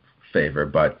would favor,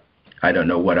 but I don't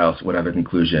know what other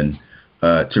conclusion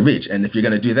to reach. And if you're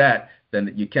going to do that,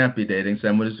 then you can't be dating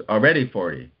someone who's already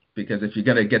 40, because if you're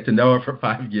going to get to know her for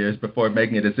 5 years before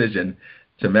making a decision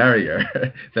to marry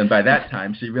her, then by that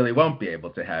time she really won't be able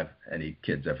to have any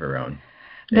kids of her own.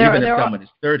 Even if someone is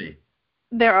 30.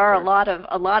 There are a lot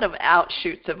of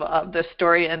outshoots of this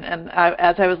story, and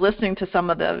as I was listening to some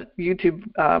of the YouTube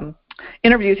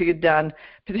interviews you'd done,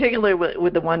 particularly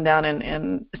with the one down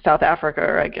in South Africa,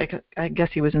 or I guess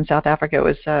he was in South Africa. It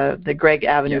was the Greg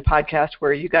Avenue podcast,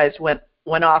 where you guys went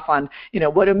off on,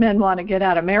 what do men want to get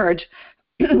out of marriage,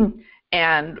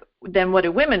 and then what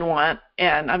do women want?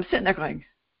 And I'm sitting there going,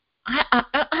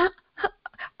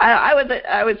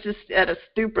 I was just at a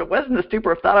stupor. It wasn't a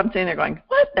stupor of thought. I'm sitting there going,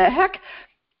 what the heck?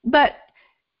 But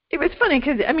it was funny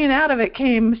because, out of it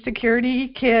came security,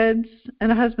 kids,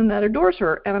 and a husband that adores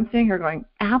her. And I'm sitting here going,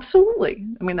 absolutely.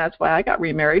 That's why I got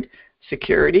remarried.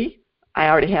 Security. I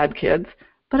already had kids.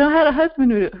 But I had a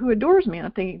husband who adores me. And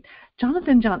I'm thinking,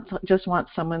 Jonathan just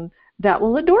wants someone that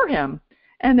will adore him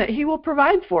and that he will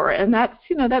provide for. And that's,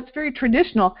 that's very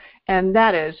traditional. And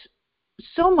that is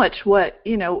so much what,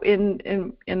 in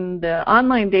the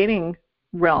online dating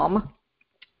realm,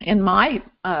 in my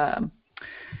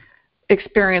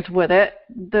experience with it,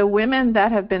 the women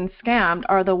that have been scammed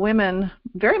are the women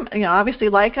very, obviously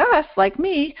like us, like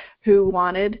me, who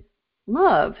wanted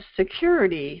love,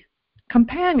 security,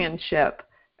 companionship,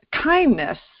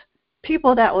 kindness,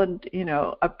 people that would,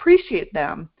 appreciate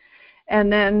them. And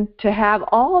then to have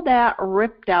all that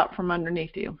ripped out from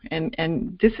underneath you.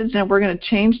 And this is, we're going to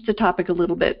change the topic a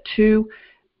little bit to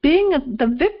being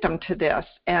the victim to this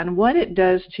and what it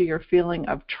does to your feeling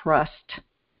of trust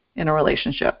in a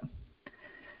relationship.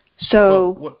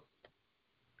 So,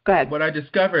 go ahead. What I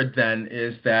discovered then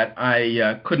is that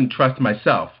I couldn't trust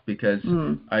myself, because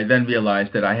I then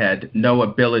realized that I had no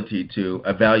ability to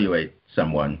evaluate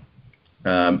someone.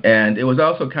 And it was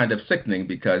also kind of sickening,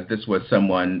 because this was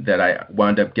someone that I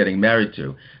wound up getting married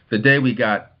to. The day we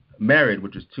got married,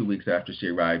 which was 2 weeks after she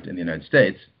arrived in the United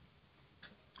States,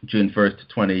 June 1st,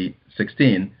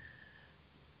 2016,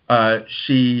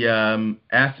 she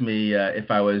asked me if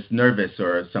I was nervous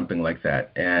or something like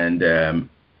that. And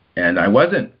I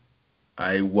wasn't.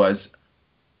 I was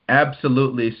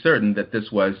absolutely certain that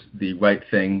this was the right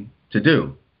thing to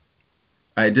do.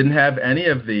 I didn't have any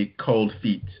of the cold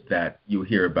feet that you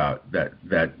hear about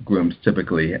that grooms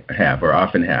typically have or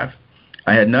often have.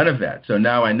 I had none of that. So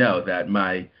now I know that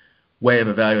my way of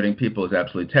evaluating people is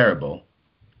absolutely terrible,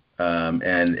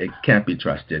 and it can't be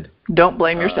trusted. Don't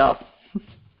blame yourself.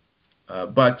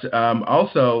 But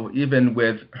also, even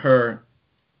with her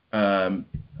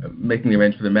making the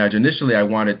arrangement for the marriage, initially I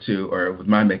wanted to, or with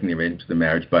my making the arrangement for the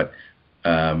marriage, but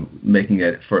making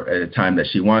it for at a time that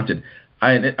she wanted,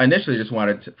 I initially just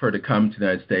wanted for her to come to the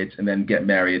United States and then get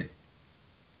married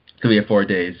 3 or 4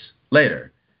 days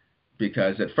later,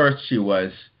 because at first she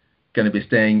was going to be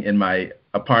staying in my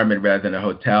apartment rather than a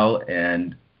hotel,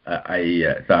 and I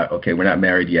thought, okay, we're not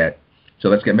married yet, so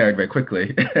let's get married very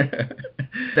quickly.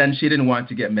 Then she didn't want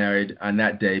to get married on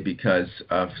that day because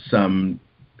of some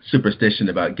superstition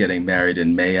about getting married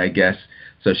in May, I guess.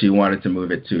 So she wanted to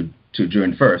move it to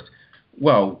June 1st.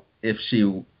 Well, if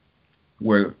she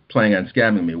were planning on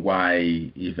scamming me,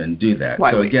 why even do that?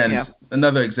 So again,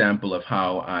 another example of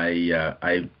how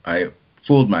I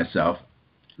fooled myself.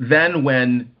 Then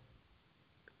when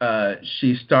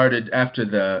she started, after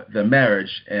the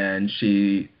marriage, and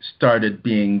she started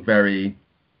being very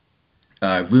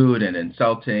rude and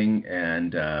insulting,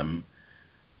 and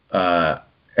at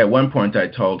one point I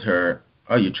told her,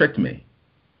 "Oh, you tricked me.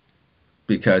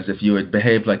 Because if you had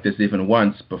behaved like this even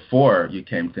once before you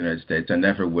came to the United States, I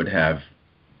never would have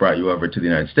brought you over to the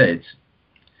United States."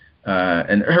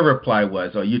 And her reply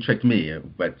was, "Oh, you tricked me."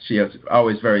 But she was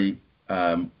always very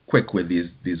quick with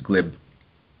these glib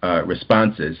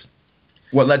responses.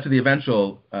 What led to the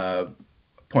eventual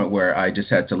point where I just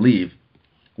had to leave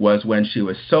was when she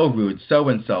was so rude, so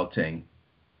insulting.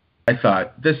 I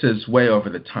thought, this is way over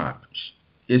the top.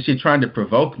 Is she trying to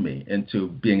provoke me into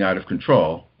being out of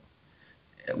control?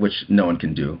 Which no one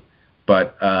can do,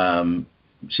 but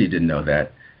she didn't know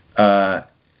that.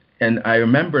 And I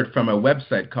remembered from a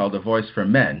website called A Voice for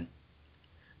Men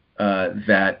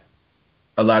that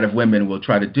a lot of women will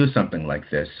try to do something like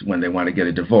this when they want to get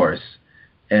a divorce.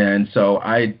 And so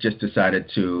I just decided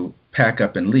to pack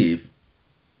up and leave.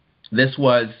 This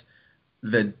was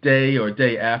the day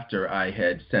after I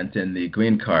had sent in the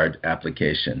green card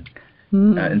application.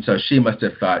 And so she must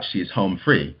have thought she's home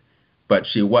free. But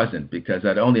she wasn't, because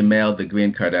I'd only mailed the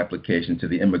green card application to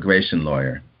the immigration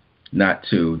lawyer, not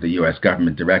to the U.S.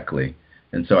 government directly.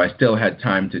 And so I still had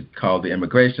time to call the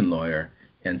immigration lawyer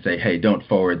and say, hey, don't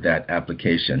forward that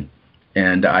application.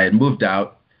 And I had moved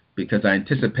out because I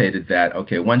anticipated that,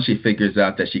 okay, once she figures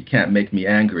out that she can't make me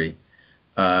angry,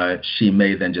 she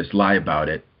may then just lie about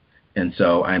it. And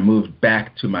so I moved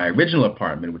back to my original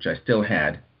apartment, which I still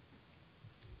had,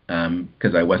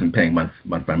 because I wasn't paying month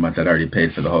by month. I'd already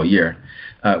paid for the whole year,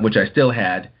 which I still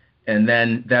had. And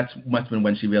then that must have been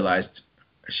when she realized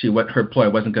her ploy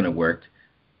wasn't going to work.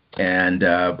 And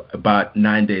about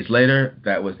 9 days later,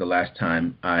 that was the last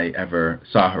time I ever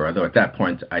saw her, although at that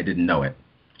point I didn't know it.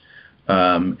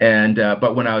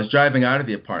 But when I was driving out of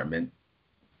the apartment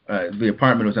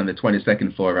was on the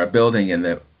 22nd floor of our building, and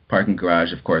the parking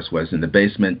garage, of course, was in the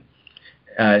basement.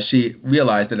 She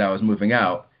realized that I was moving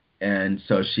out. And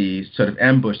so she sort of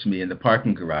ambushed me in the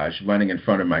parking garage, running in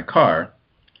front of my car.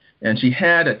 And she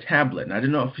had a tablet. And I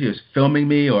didn't know if she was filming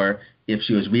me or if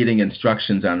she was reading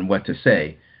instructions on what to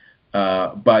say.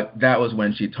 But that was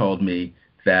when she told me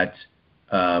that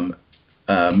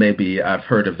maybe I've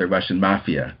heard of the Russian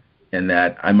mafia and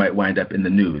that I might wind up in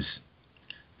the news.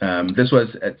 This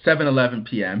was at 7:11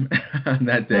 p.m. on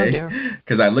that day,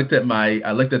 because I looked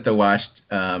at the watch,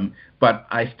 but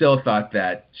I still thought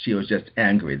that she was just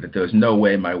angry, that there was no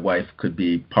way my wife could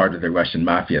be part of the Russian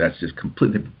mafia. That's just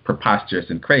completely preposterous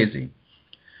and crazy.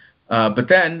 But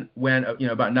then, when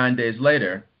about 9 days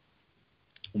later,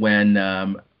 when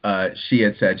she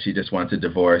had said she just wants a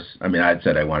divorce. I mean, I had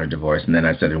said I wanted a divorce, and then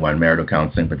I said I wanted marital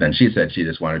counseling, but then she said she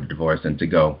just wanted a divorce and to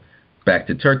go back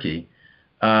to Turkey.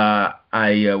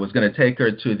 I was going to take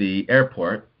her to the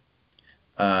airport,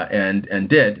 and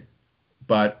did,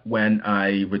 but when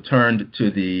I returned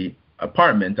to the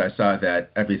apartment, I saw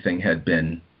that everything had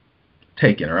been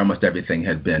taken, or almost everything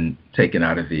had been taken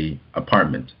out of the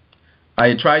apartment. I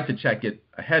had tried to check it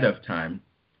ahead of time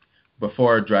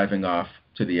before driving off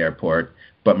to the airport,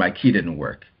 but my key didn't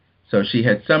work. So she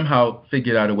had somehow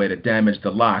figured out a way to damage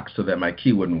the lock so that my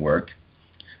key wouldn't work.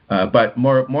 But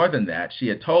more than that, she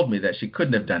had told me that she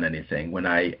couldn't have done anything when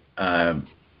I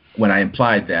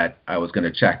implied that I was going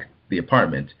to check the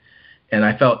apartment. And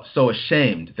I felt so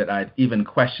ashamed that I'd even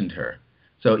questioned her.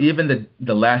 So even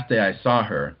the last day I saw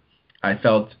her, I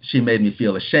felt she made me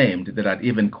feel ashamed that I'd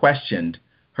even questioned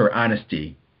her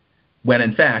honesty, when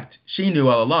in fact she knew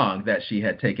all along that she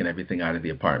had taken everything out of the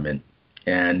apartment.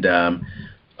 And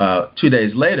 2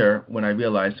 days later, when I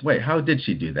realized, wait, how did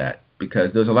she do that?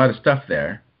 Because there was a lot of stuff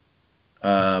there.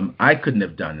 I couldn't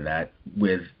have done that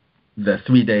with the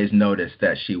 3 days notice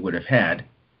that she would have had,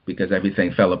 because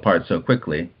everything fell apart so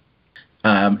quickly.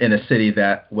 In a city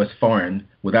that was foreign,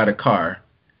 without a car,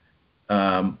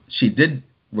 she did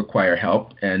require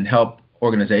help, and help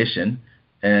organization,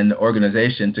 and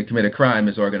organization to commit a crime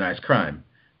is organized crime.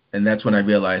 And that's when I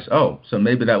realized, oh, so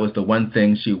maybe that was the one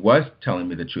thing she was telling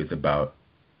me the truth about,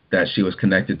 that she was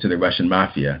connected to the Russian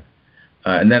mafia.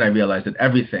 And then I realized that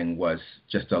everything was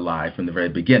just a lie from the very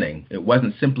beginning. It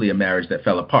wasn't simply a marriage that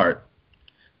fell apart.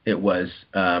 It was,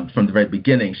 from the very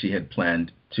beginning, she had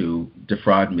planned to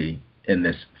defraud me in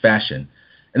this fashion.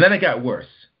 And then it got worse,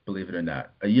 believe it or not.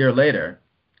 A year later,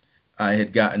 I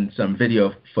had gotten some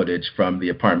video footage from the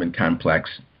apartment complex,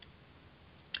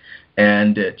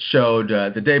 and it showed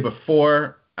the day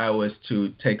before I was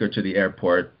to take her to the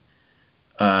airport.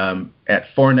 At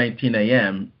 4:19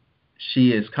 a.m., she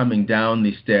is coming down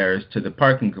the stairs to the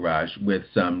parking garage with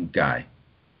some guy.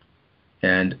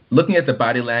 And looking at the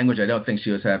body language, I don't think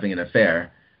she was having an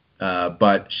affair,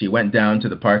 but she went down to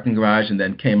the parking garage and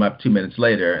then came up 2 minutes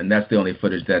later, and that's the only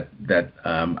footage that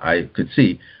I could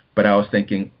see. But I was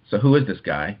thinking, so who is this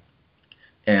guy?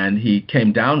 And he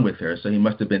came down with her, so he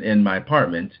must have been in my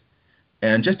apartment.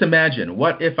 And just imagine,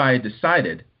 what if I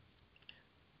decided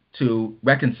to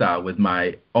reconcile with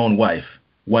my own wife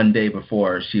one day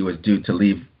before she was due to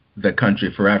leave the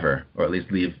country forever, or at least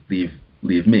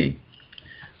leave me?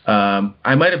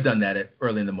 I might have done that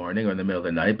early in the morning or in the middle of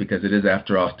the night, because it is,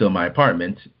 after all, still my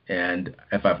apartment, and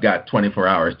if I've got 24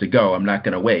 hours to go, I'm not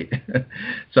going to wait.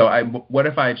 So what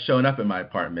if I had shown up in my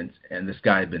apartment and this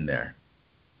guy had been there?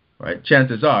 Right?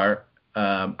 Chances are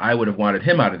I would have wanted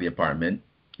him out of the apartment,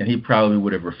 and he probably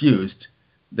would have refused.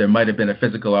 There might have been a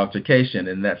physical altercation,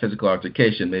 and in that physical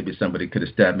altercation, maybe somebody could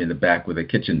have stabbed me in the back with a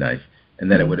kitchen knife, and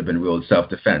then it would have been ruled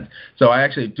self-defense. So I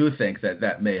actually do think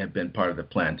that may have been part of the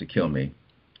plan to kill me.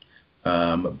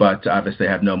 But obviously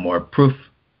I have no more proof.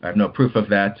 I have no proof of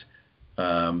that.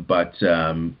 But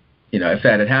if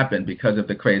that had happened, because of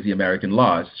the crazy American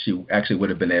laws, she actually would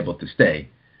have been able to stay.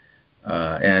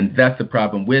 And that's the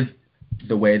problem with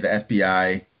the way the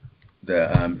FBI,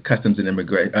 the Customs and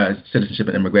Citizenship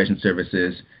and Immigration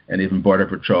Services, and even Border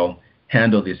Patrol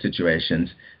handle these situations.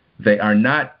 They are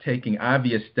not taking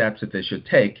obvious steps that they should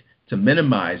take to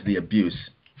minimize the abuse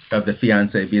of the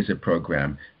fiancé visa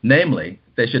program. Namely,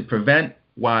 they should prevent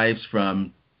wives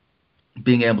from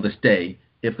being able to stay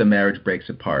if the marriage breaks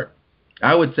apart.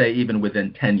 I would say even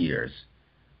within 10 years,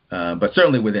 but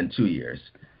certainly within 2 years.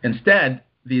 Instead,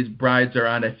 these brides are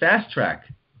on a fast track.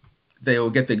 They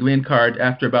will get the green card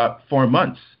after about 4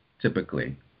 months,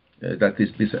 typically. I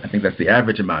think that's the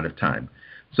average amount of time.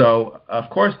 So, of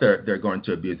course, they're going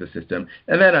to abuse the system.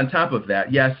 And then on top of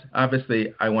that, yes,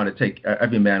 obviously,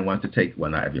 every man wants to take,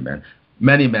 well, not every man,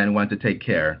 many men want to take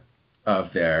care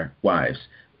of their wives.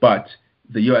 But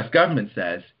the U.S. government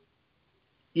says,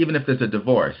 even if there's a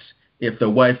divorce, if the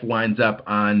wife winds up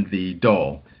on the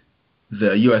dole,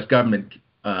 the U.S. government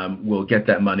will get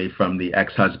that money from the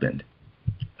ex-husband,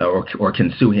 or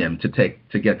can sue him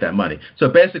to get that money. So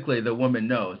basically, the woman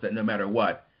knows that no matter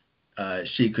what,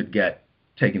 she could get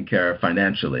taken care of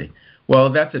financially.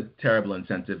 Well, that's a terrible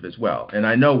incentive as well. And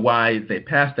I know why they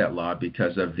passed that law,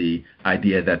 because of the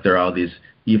idea that there are all these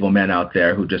evil men out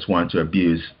there who just want to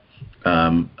abuse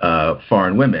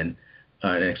foreign women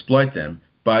and exploit them.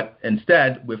 But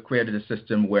instead, we've created a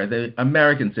system where the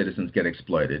American citizens get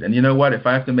exploited. And you know what? If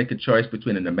I have to make a choice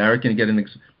between an American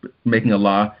making a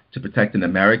law to protect an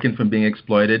American from being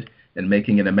exploited and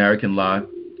making an American law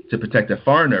to protect a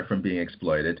foreigner from being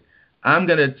exploited, I'm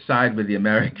going to side with the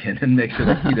American and make sure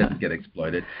that he doesn't get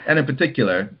exploited. And in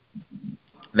particular,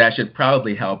 that should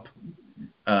probably help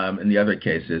in the other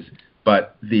cases.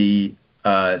 But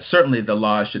certainly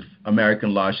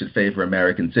American law should favor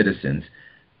American citizens.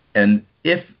 And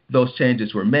if those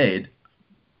changes were made,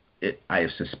 I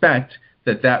suspect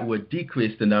that would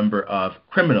decrease the number of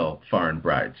criminal foreign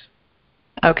brides.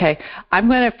 Okay. I'm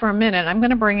going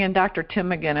to bring in Dr. Tim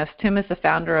McGinnis. Tim is the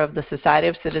founder of the Society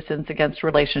of Citizens Against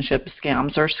Relationship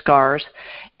Scams, or SCARS.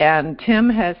 And Tim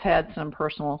has had some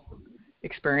personal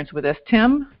experience with this.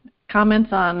 Tim, comments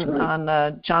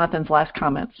on Jonathan's last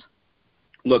comments?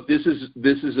 Look, this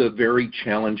is a very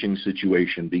challenging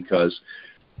situation, because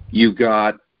you've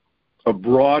got a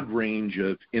broad range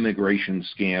of immigration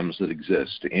scams that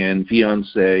exist, and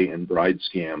fiancé and bride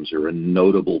scams are a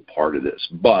notable part of this.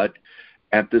 But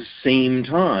at the same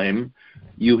time,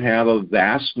 you have a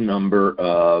vast number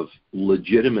of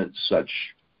legitimate such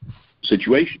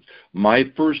situations. My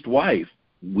first wife,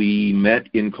 we met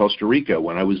in Costa Rica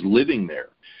when I was living there.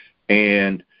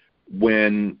 And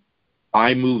when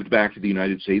I moved back to the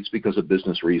United States because of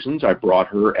business reasons, I brought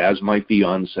her as my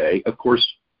fiancé. Of course,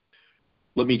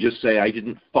 let me just say I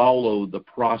didn't follow the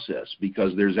process,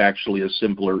 because there's actually a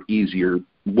simpler, easier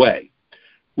way.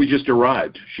 We just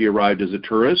arrived. She arrived as a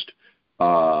tourist.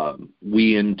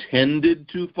 We intended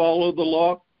to follow the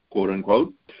law, quote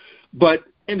unquote, but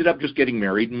ended up just getting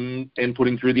married and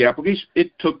putting through the application.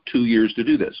 It took 2 years to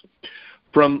do this.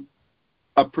 From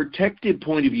a protective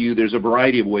point of view, there's a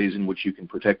variety of ways in which you can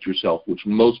protect yourself, which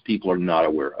most people are not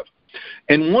aware of.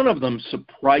 And one of them,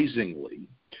 surprisingly,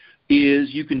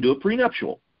 is you can do a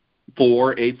prenuptial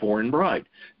for a foreign bride.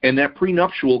 And that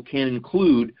prenuptial can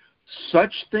include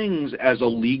such things as a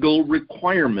legal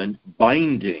requirement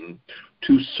binding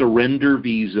to surrender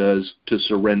visas, to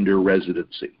surrender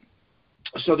residency.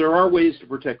 So there are ways to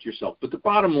protect yourself. But the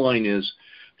bottom line is,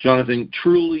 Jonathan,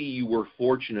 truly you were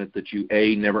fortunate that you,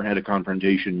 A, never had a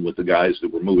confrontation with the guys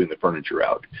that were moving the furniture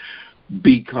out,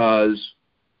 because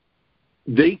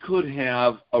they could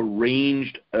have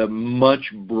arranged a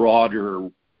much broader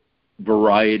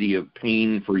variety of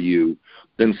pain for you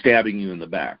than stabbing you in the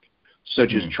back,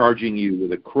 such as charging you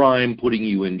with a crime, putting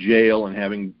you in jail, and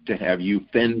having to have you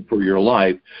fend for your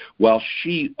life, while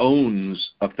she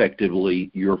owns effectively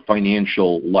your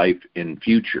financial life and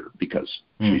future because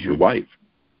she's your wife.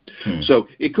 So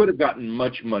it could have gotten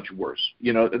much, much worse.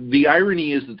 You know, the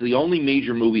irony is that the only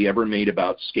major movie ever made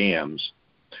about scams,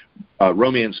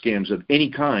 romance scams of any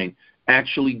kind,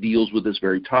 actually deals with this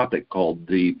very topic, called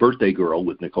The Birthday Girl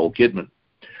with Nicole Kidman.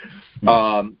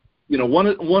 You know,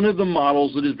 one of the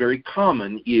models that is very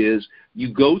common is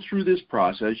you go through this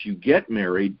process, you get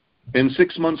married, and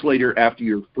 6 months later, after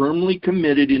you're firmly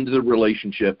committed into the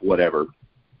relationship, whatever,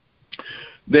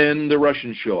 then the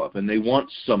Russians show up and they want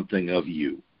something of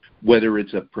you, whether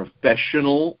it's a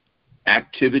professional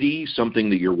activity, something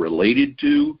that you're related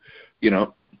to, you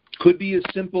know, could be as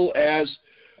simple as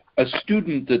a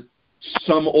student that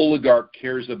some oligarch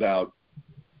cares about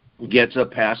gets a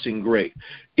passing grade.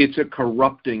 It's a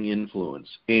corrupting influence.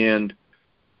 And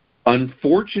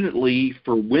unfortunately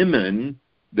for women,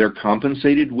 they're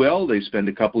compensated well. They spend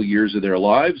a couple years of their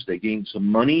lives. They gain some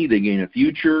money. They gain a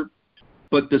future.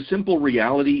 But the simple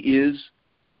reality is,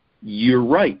 you're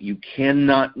right. You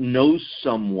cannot know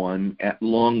someone at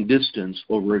long distance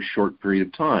over a short period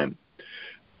of time.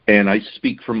 And I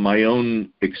speak from my own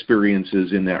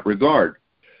experiences in that regard.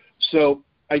 So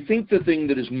I think the thing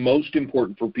that is most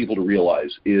important for people to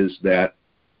realize is that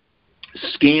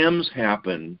scams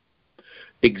happen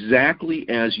exactly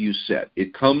as you said.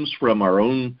 It comes from our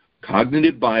own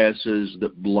cognitive biases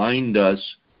that blind us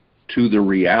to the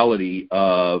reality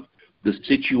of the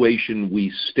situation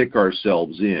we stick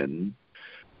ourselves in.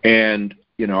 And,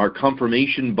 you know, our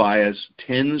confirmation bias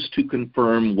tends to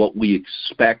confirm what we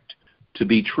expect to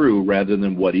be true rather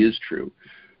than what is true.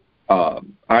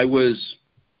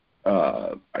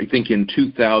 I think in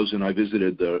 2000, I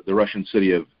visited the Russian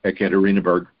city of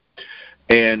Ekaterinburg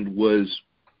and was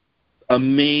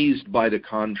amazed by the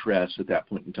contrast at that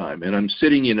point in time. And I'm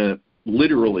sitting in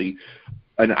literally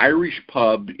an Irish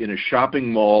pub in a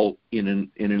shopping mall in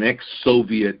an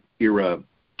ex-Soviet era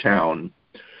town,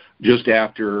 just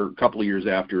after a couple of years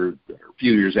after, a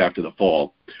few years after the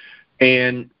fall.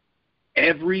 And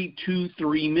every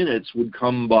 2-3 minutes would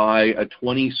come by a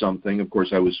 20-something. Of course,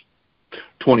 I was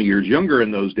 20 years younger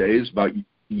in those days, about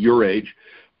your age,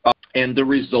 and the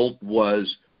result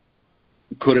was,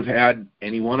 could have had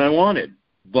anyone I wanted,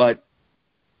 but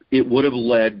it would have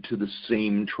led to the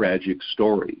same tragic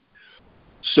story.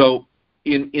 So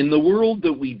in the world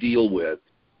that we deal with,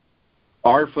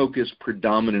 our focus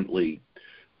predominantly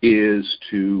is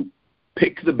to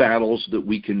pick the battles that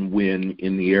we can win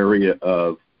in the area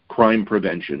of crime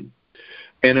prevention.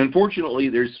 And unfortunately,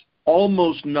 there's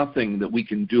almost nothing that we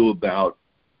can do about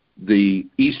the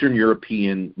Eastern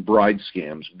European bride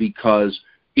scams, because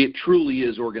it truly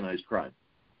is organized crime.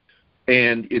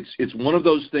 And it's one of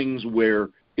those things where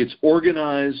it's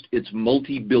organized, it's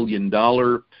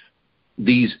multi-billion-dollar.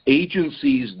 These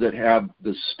agencies that have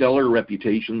the stellar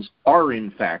reputations are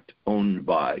in fact owned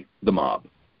by the mob.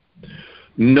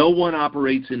 No one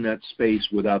operates in that space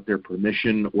without their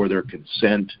permission or their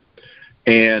consent,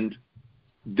 and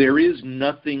there is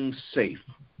nothing safe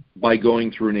by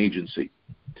going through an agency.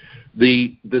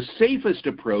 The safest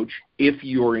approach, if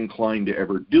you're inclined to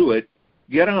ever do it,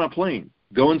 get on a plane,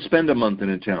 go and spend a month in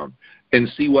a town and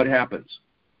see what happens.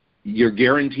 You're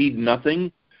guaranteed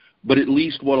nothing, but at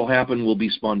least what will happen will be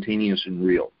spontaneous and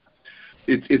real.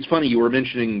 It's funny, you were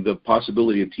mentioning the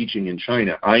possibility of teaching in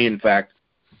China. I, in fact,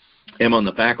 am on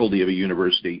the faculty of a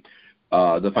university,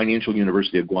 the Financial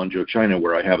University of Guangzhou, China,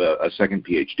 where I have a second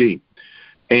PhD.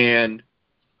 And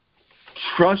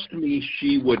trust me,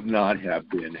 she would not have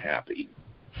been happy.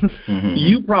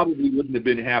 You probably wouldn't have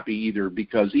been happy either,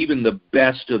 because even the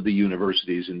best of the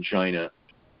universities in China,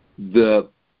 the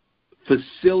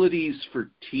facilities for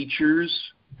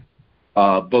teachers,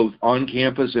 both on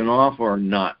campus and off, are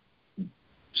not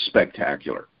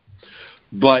spectacular.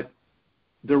 But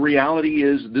the reality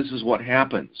is, this is what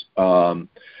happens. And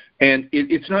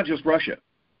it's not just Russia.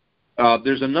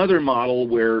 There's another model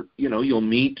where, you know, you'll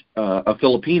meet a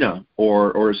Filipina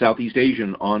or a Southeast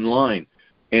Asian online,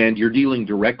 and you're dealing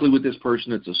directly with this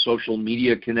person. It's a social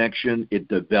media connection. It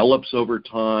develops over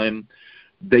time.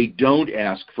 They don't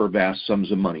ask for vast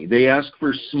sums of money. They ask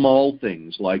for small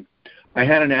things like, I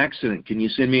had an accident. Can you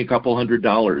send me a couple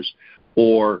 $100?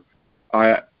 or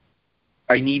I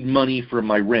need money for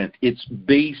my rent. It's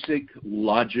basic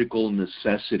logical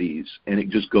necessities, and it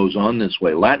just goes on this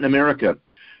way. Latin America,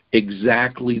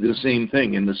 exactly the same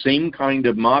thing, and the same kind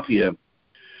of mafia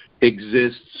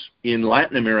exists in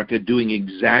Latin America doing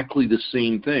exactly the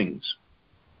same things.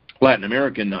 Latin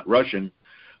American, not Russian,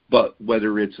 but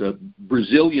whether it's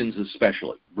Brazilians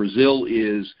especially. Brazil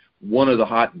is one of the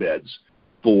hotbeds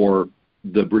for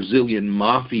the Brazilian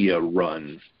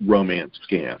mafia-run romance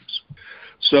scams.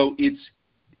 So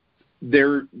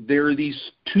there are these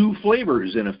two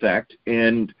flavors in effect,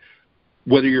 and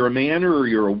whether you're a man or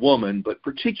you're a woman, but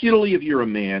particularly if you're a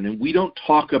man, and we don't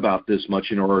talk about this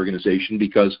much in our organization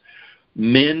because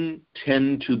men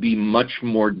tend to be much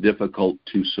more difficult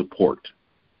to support.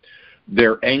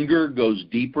 Their anger goes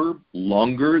deeper,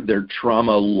 longer, their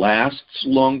trauma lasts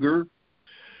longer,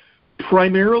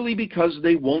 primarily because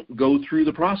they won't go through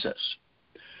the process.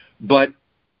 But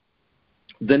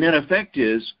the net effect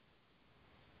is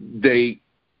they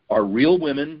are real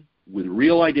women with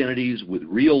real identities, with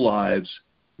real lives,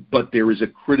 but there is a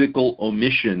critical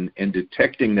omission, and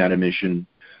detecting that omission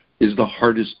is the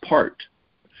hardest part.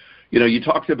 You know, you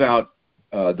talked about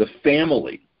the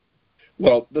family.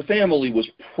 Well, the family was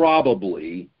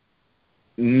probably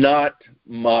not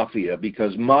mafia,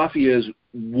 because mafias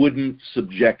wouldn't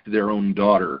subject their own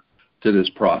daughter to this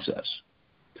process.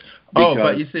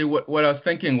 But you see, what I was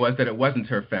thinking was that it wasn't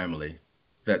her family,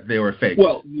 that they were fake.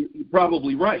 Well, you're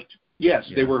probably right. Yes,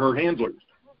 yeah. They were her handlers.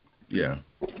 Yeah.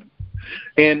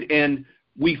 And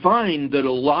we find that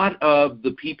a lot of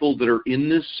the people that are in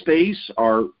this space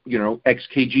are,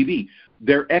 ex-KGB.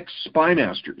 They're ex-spy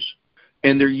masters.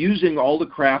 And they're using all the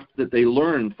craft that they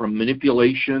learned, from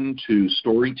manipulation to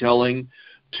storytelling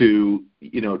to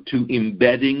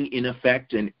embedding, in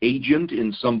effect, an agent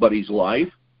in somebody's life.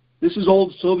 This is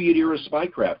old Soviet-era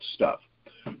spycraft stuff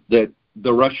that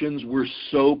the Russians were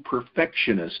so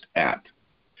perfectionist at.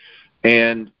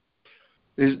 And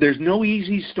there's no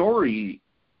easy story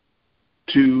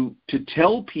to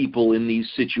tell people in these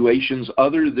situations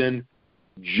other than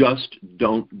just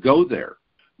don't go there.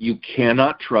 You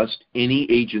cannot trust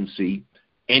any agency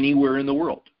anywhere in the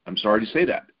world. I'm sorry to say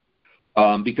that,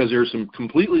 because there are some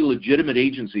completely legitimate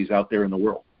agencies out there in the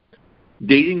world.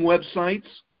 Dating websites,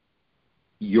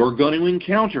 you're going to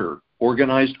encounter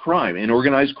organized crime, and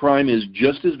organized crime is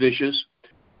just as vicious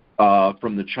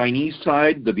from the Chinese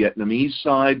side, the Vietnamese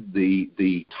side,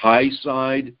 the Thai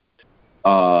side,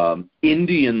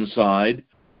 Indian side,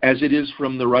 as it is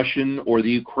from the Russian or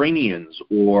the Ukrainians,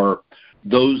 or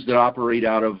those that operate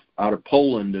out of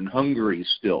Poland and Hungary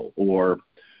still, or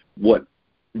what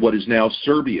is now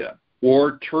Serbia,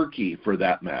 or Turkey for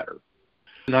that matter.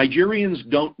 Nigerians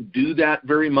don't do that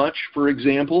very much, for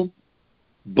example,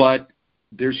 but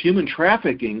there's human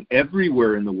trafficking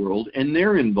everywhere in the world, and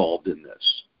they're involved in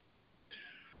this.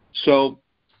 So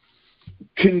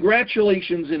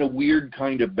congratulations in a weird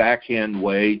kind of backhand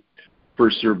way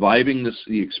for surviving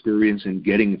the experience and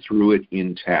getting through it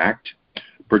intact,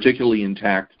 particularly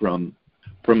intact from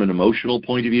an emotional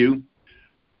point of view,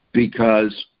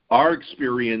 because our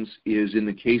experience is, in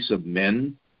the case of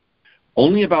men,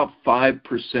 only about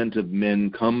 5% of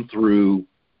men come through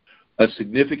a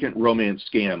significant romance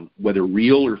scam, whether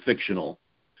real or fictional,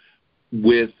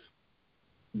 with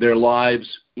their lives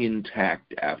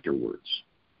intact afterwards.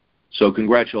 So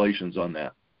congratulations on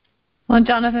that. Well,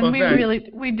 Jonathan,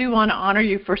 we do want to honor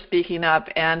you for speaking up,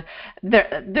 and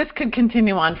this could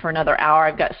continue on for another hour.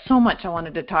 I've got so much I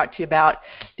wanted to talk to you about,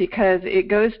 because it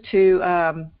goes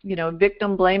to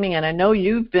victim blaming, and I know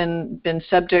you've been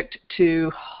subject to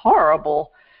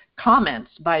horrible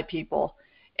comments by people,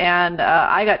 and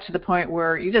I got to the point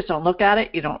where you just don't look at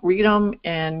it, you don't read them,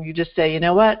 and you just say, you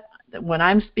know what? When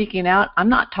I'm speaking out, I'm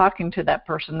not talking to that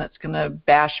person that's going to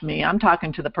bash me. I'm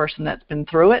talking to the person that's been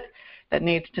through it, that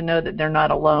needs to know that they're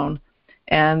not alone.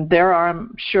 And there are,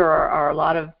 I'm sure, are a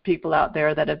lot of people out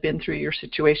there that have been through your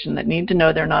situation that need to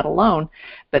know they're not alone,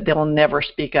 but they'll never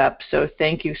speak up. So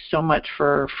thank you so much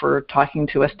for talking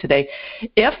to us today.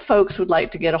 If folks would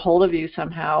like to get a hold of you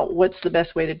somehow, what's the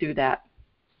best way to do that?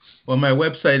 Well, my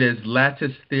website is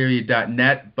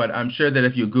latticetheory.net, but I'm sure that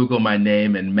if you Google my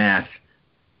name and math,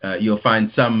 you'll find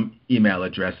some email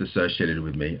address associated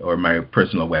with me, or my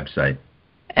personal website.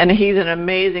 And he's an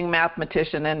amazing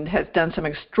mathematician and has done some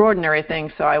extraordinary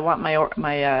things. So I want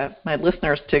my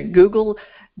listeners to Google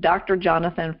Dr.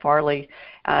 Jonathan Farley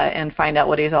and find out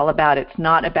what he's all about. It's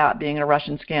not about being a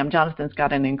Russian scam. Jonathan's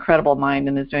got an incredible mind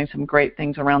and is doing some great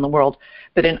things around the world.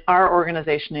 But in our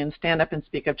organization, in Stand Up and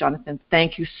Speak Up, Jonathan,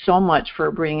 thank you so much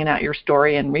for bringing out your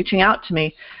story and reaching out to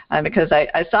me, because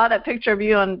I saw that picture of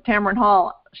you on Tamron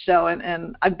Hall show,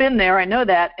 and I've been there. I know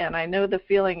that, and I know the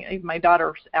feeling. Even my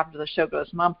daughter, after the show,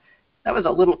 goes, "Mom, that was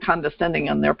a little condescending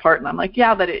on their part." And I'm like,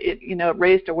 "Yeah, but it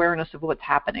raised awareness of what's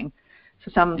happening."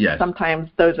 So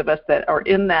sometimes those of us that are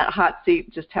in that hot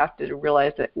seat just have to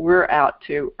realize that we're out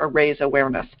to raise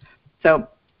awareness. So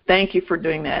thank you for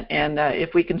doing that, and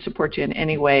if we can support you in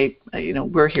any way,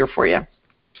 we're here for you.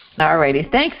 All righty.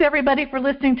 Thanks, everybody, for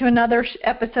listening to another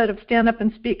episode of Stand Up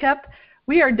and Speak Up.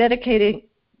 We are dedicated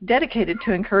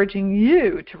to encouraging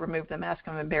you to remove the mask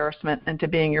of embarrassment and to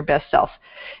being your best self.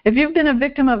 If you've been a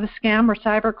victim of a scam or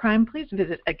cybercrime, please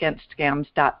visit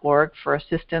againstscams.org for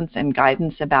assistance and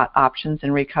guidance about options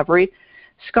and recovery.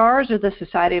 SCARS, or the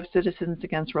Society of Citizens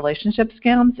Against Relationship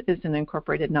Scams, is an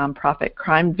incorporated nonprofit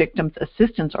crime victims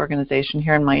assistance organization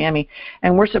here in Miami,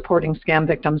 and we're supporting scam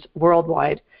victims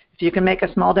worldwide. If you can make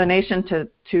a small donation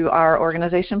to our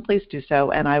organization, please do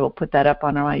so, and I will put that up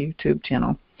on my YouTube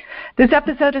channel. This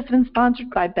episode has been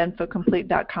sponsored by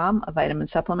BenfoComplete.com, a vitamin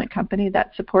supplement company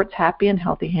that supports happy and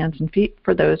healthy hands and feet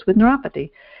for those with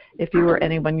neuropathy. If you or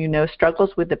anyone you know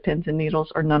struggles with the pins and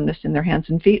needles or numbness in their hands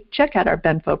and feet, check out our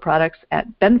Benfo products at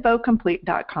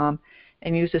BenfoComplete.com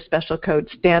and use the special code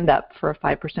STANDUP for a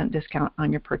 5% discount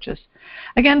on your purchase.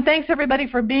 Again, thanks everybody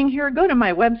for being here. Go to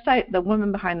my website,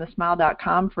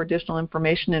 thewomanbehindthesmile.com, for additional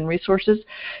information and resources.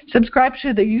 Subscribe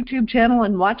to the YouTube channel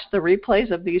and watch the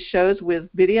replays of these shows with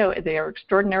video. They are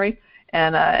extraordinary,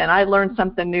 and I learn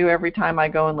something new every time I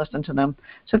go and listen to them.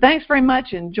 So thanks very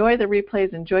much. Enjoy the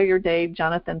replays. Enjoy your day.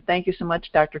 Jonathan, thank you so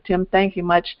much. Dr. Tim, thank you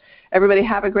much. Everybody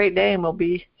have a great day, and we'll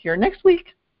be here next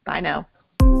week. Bye now.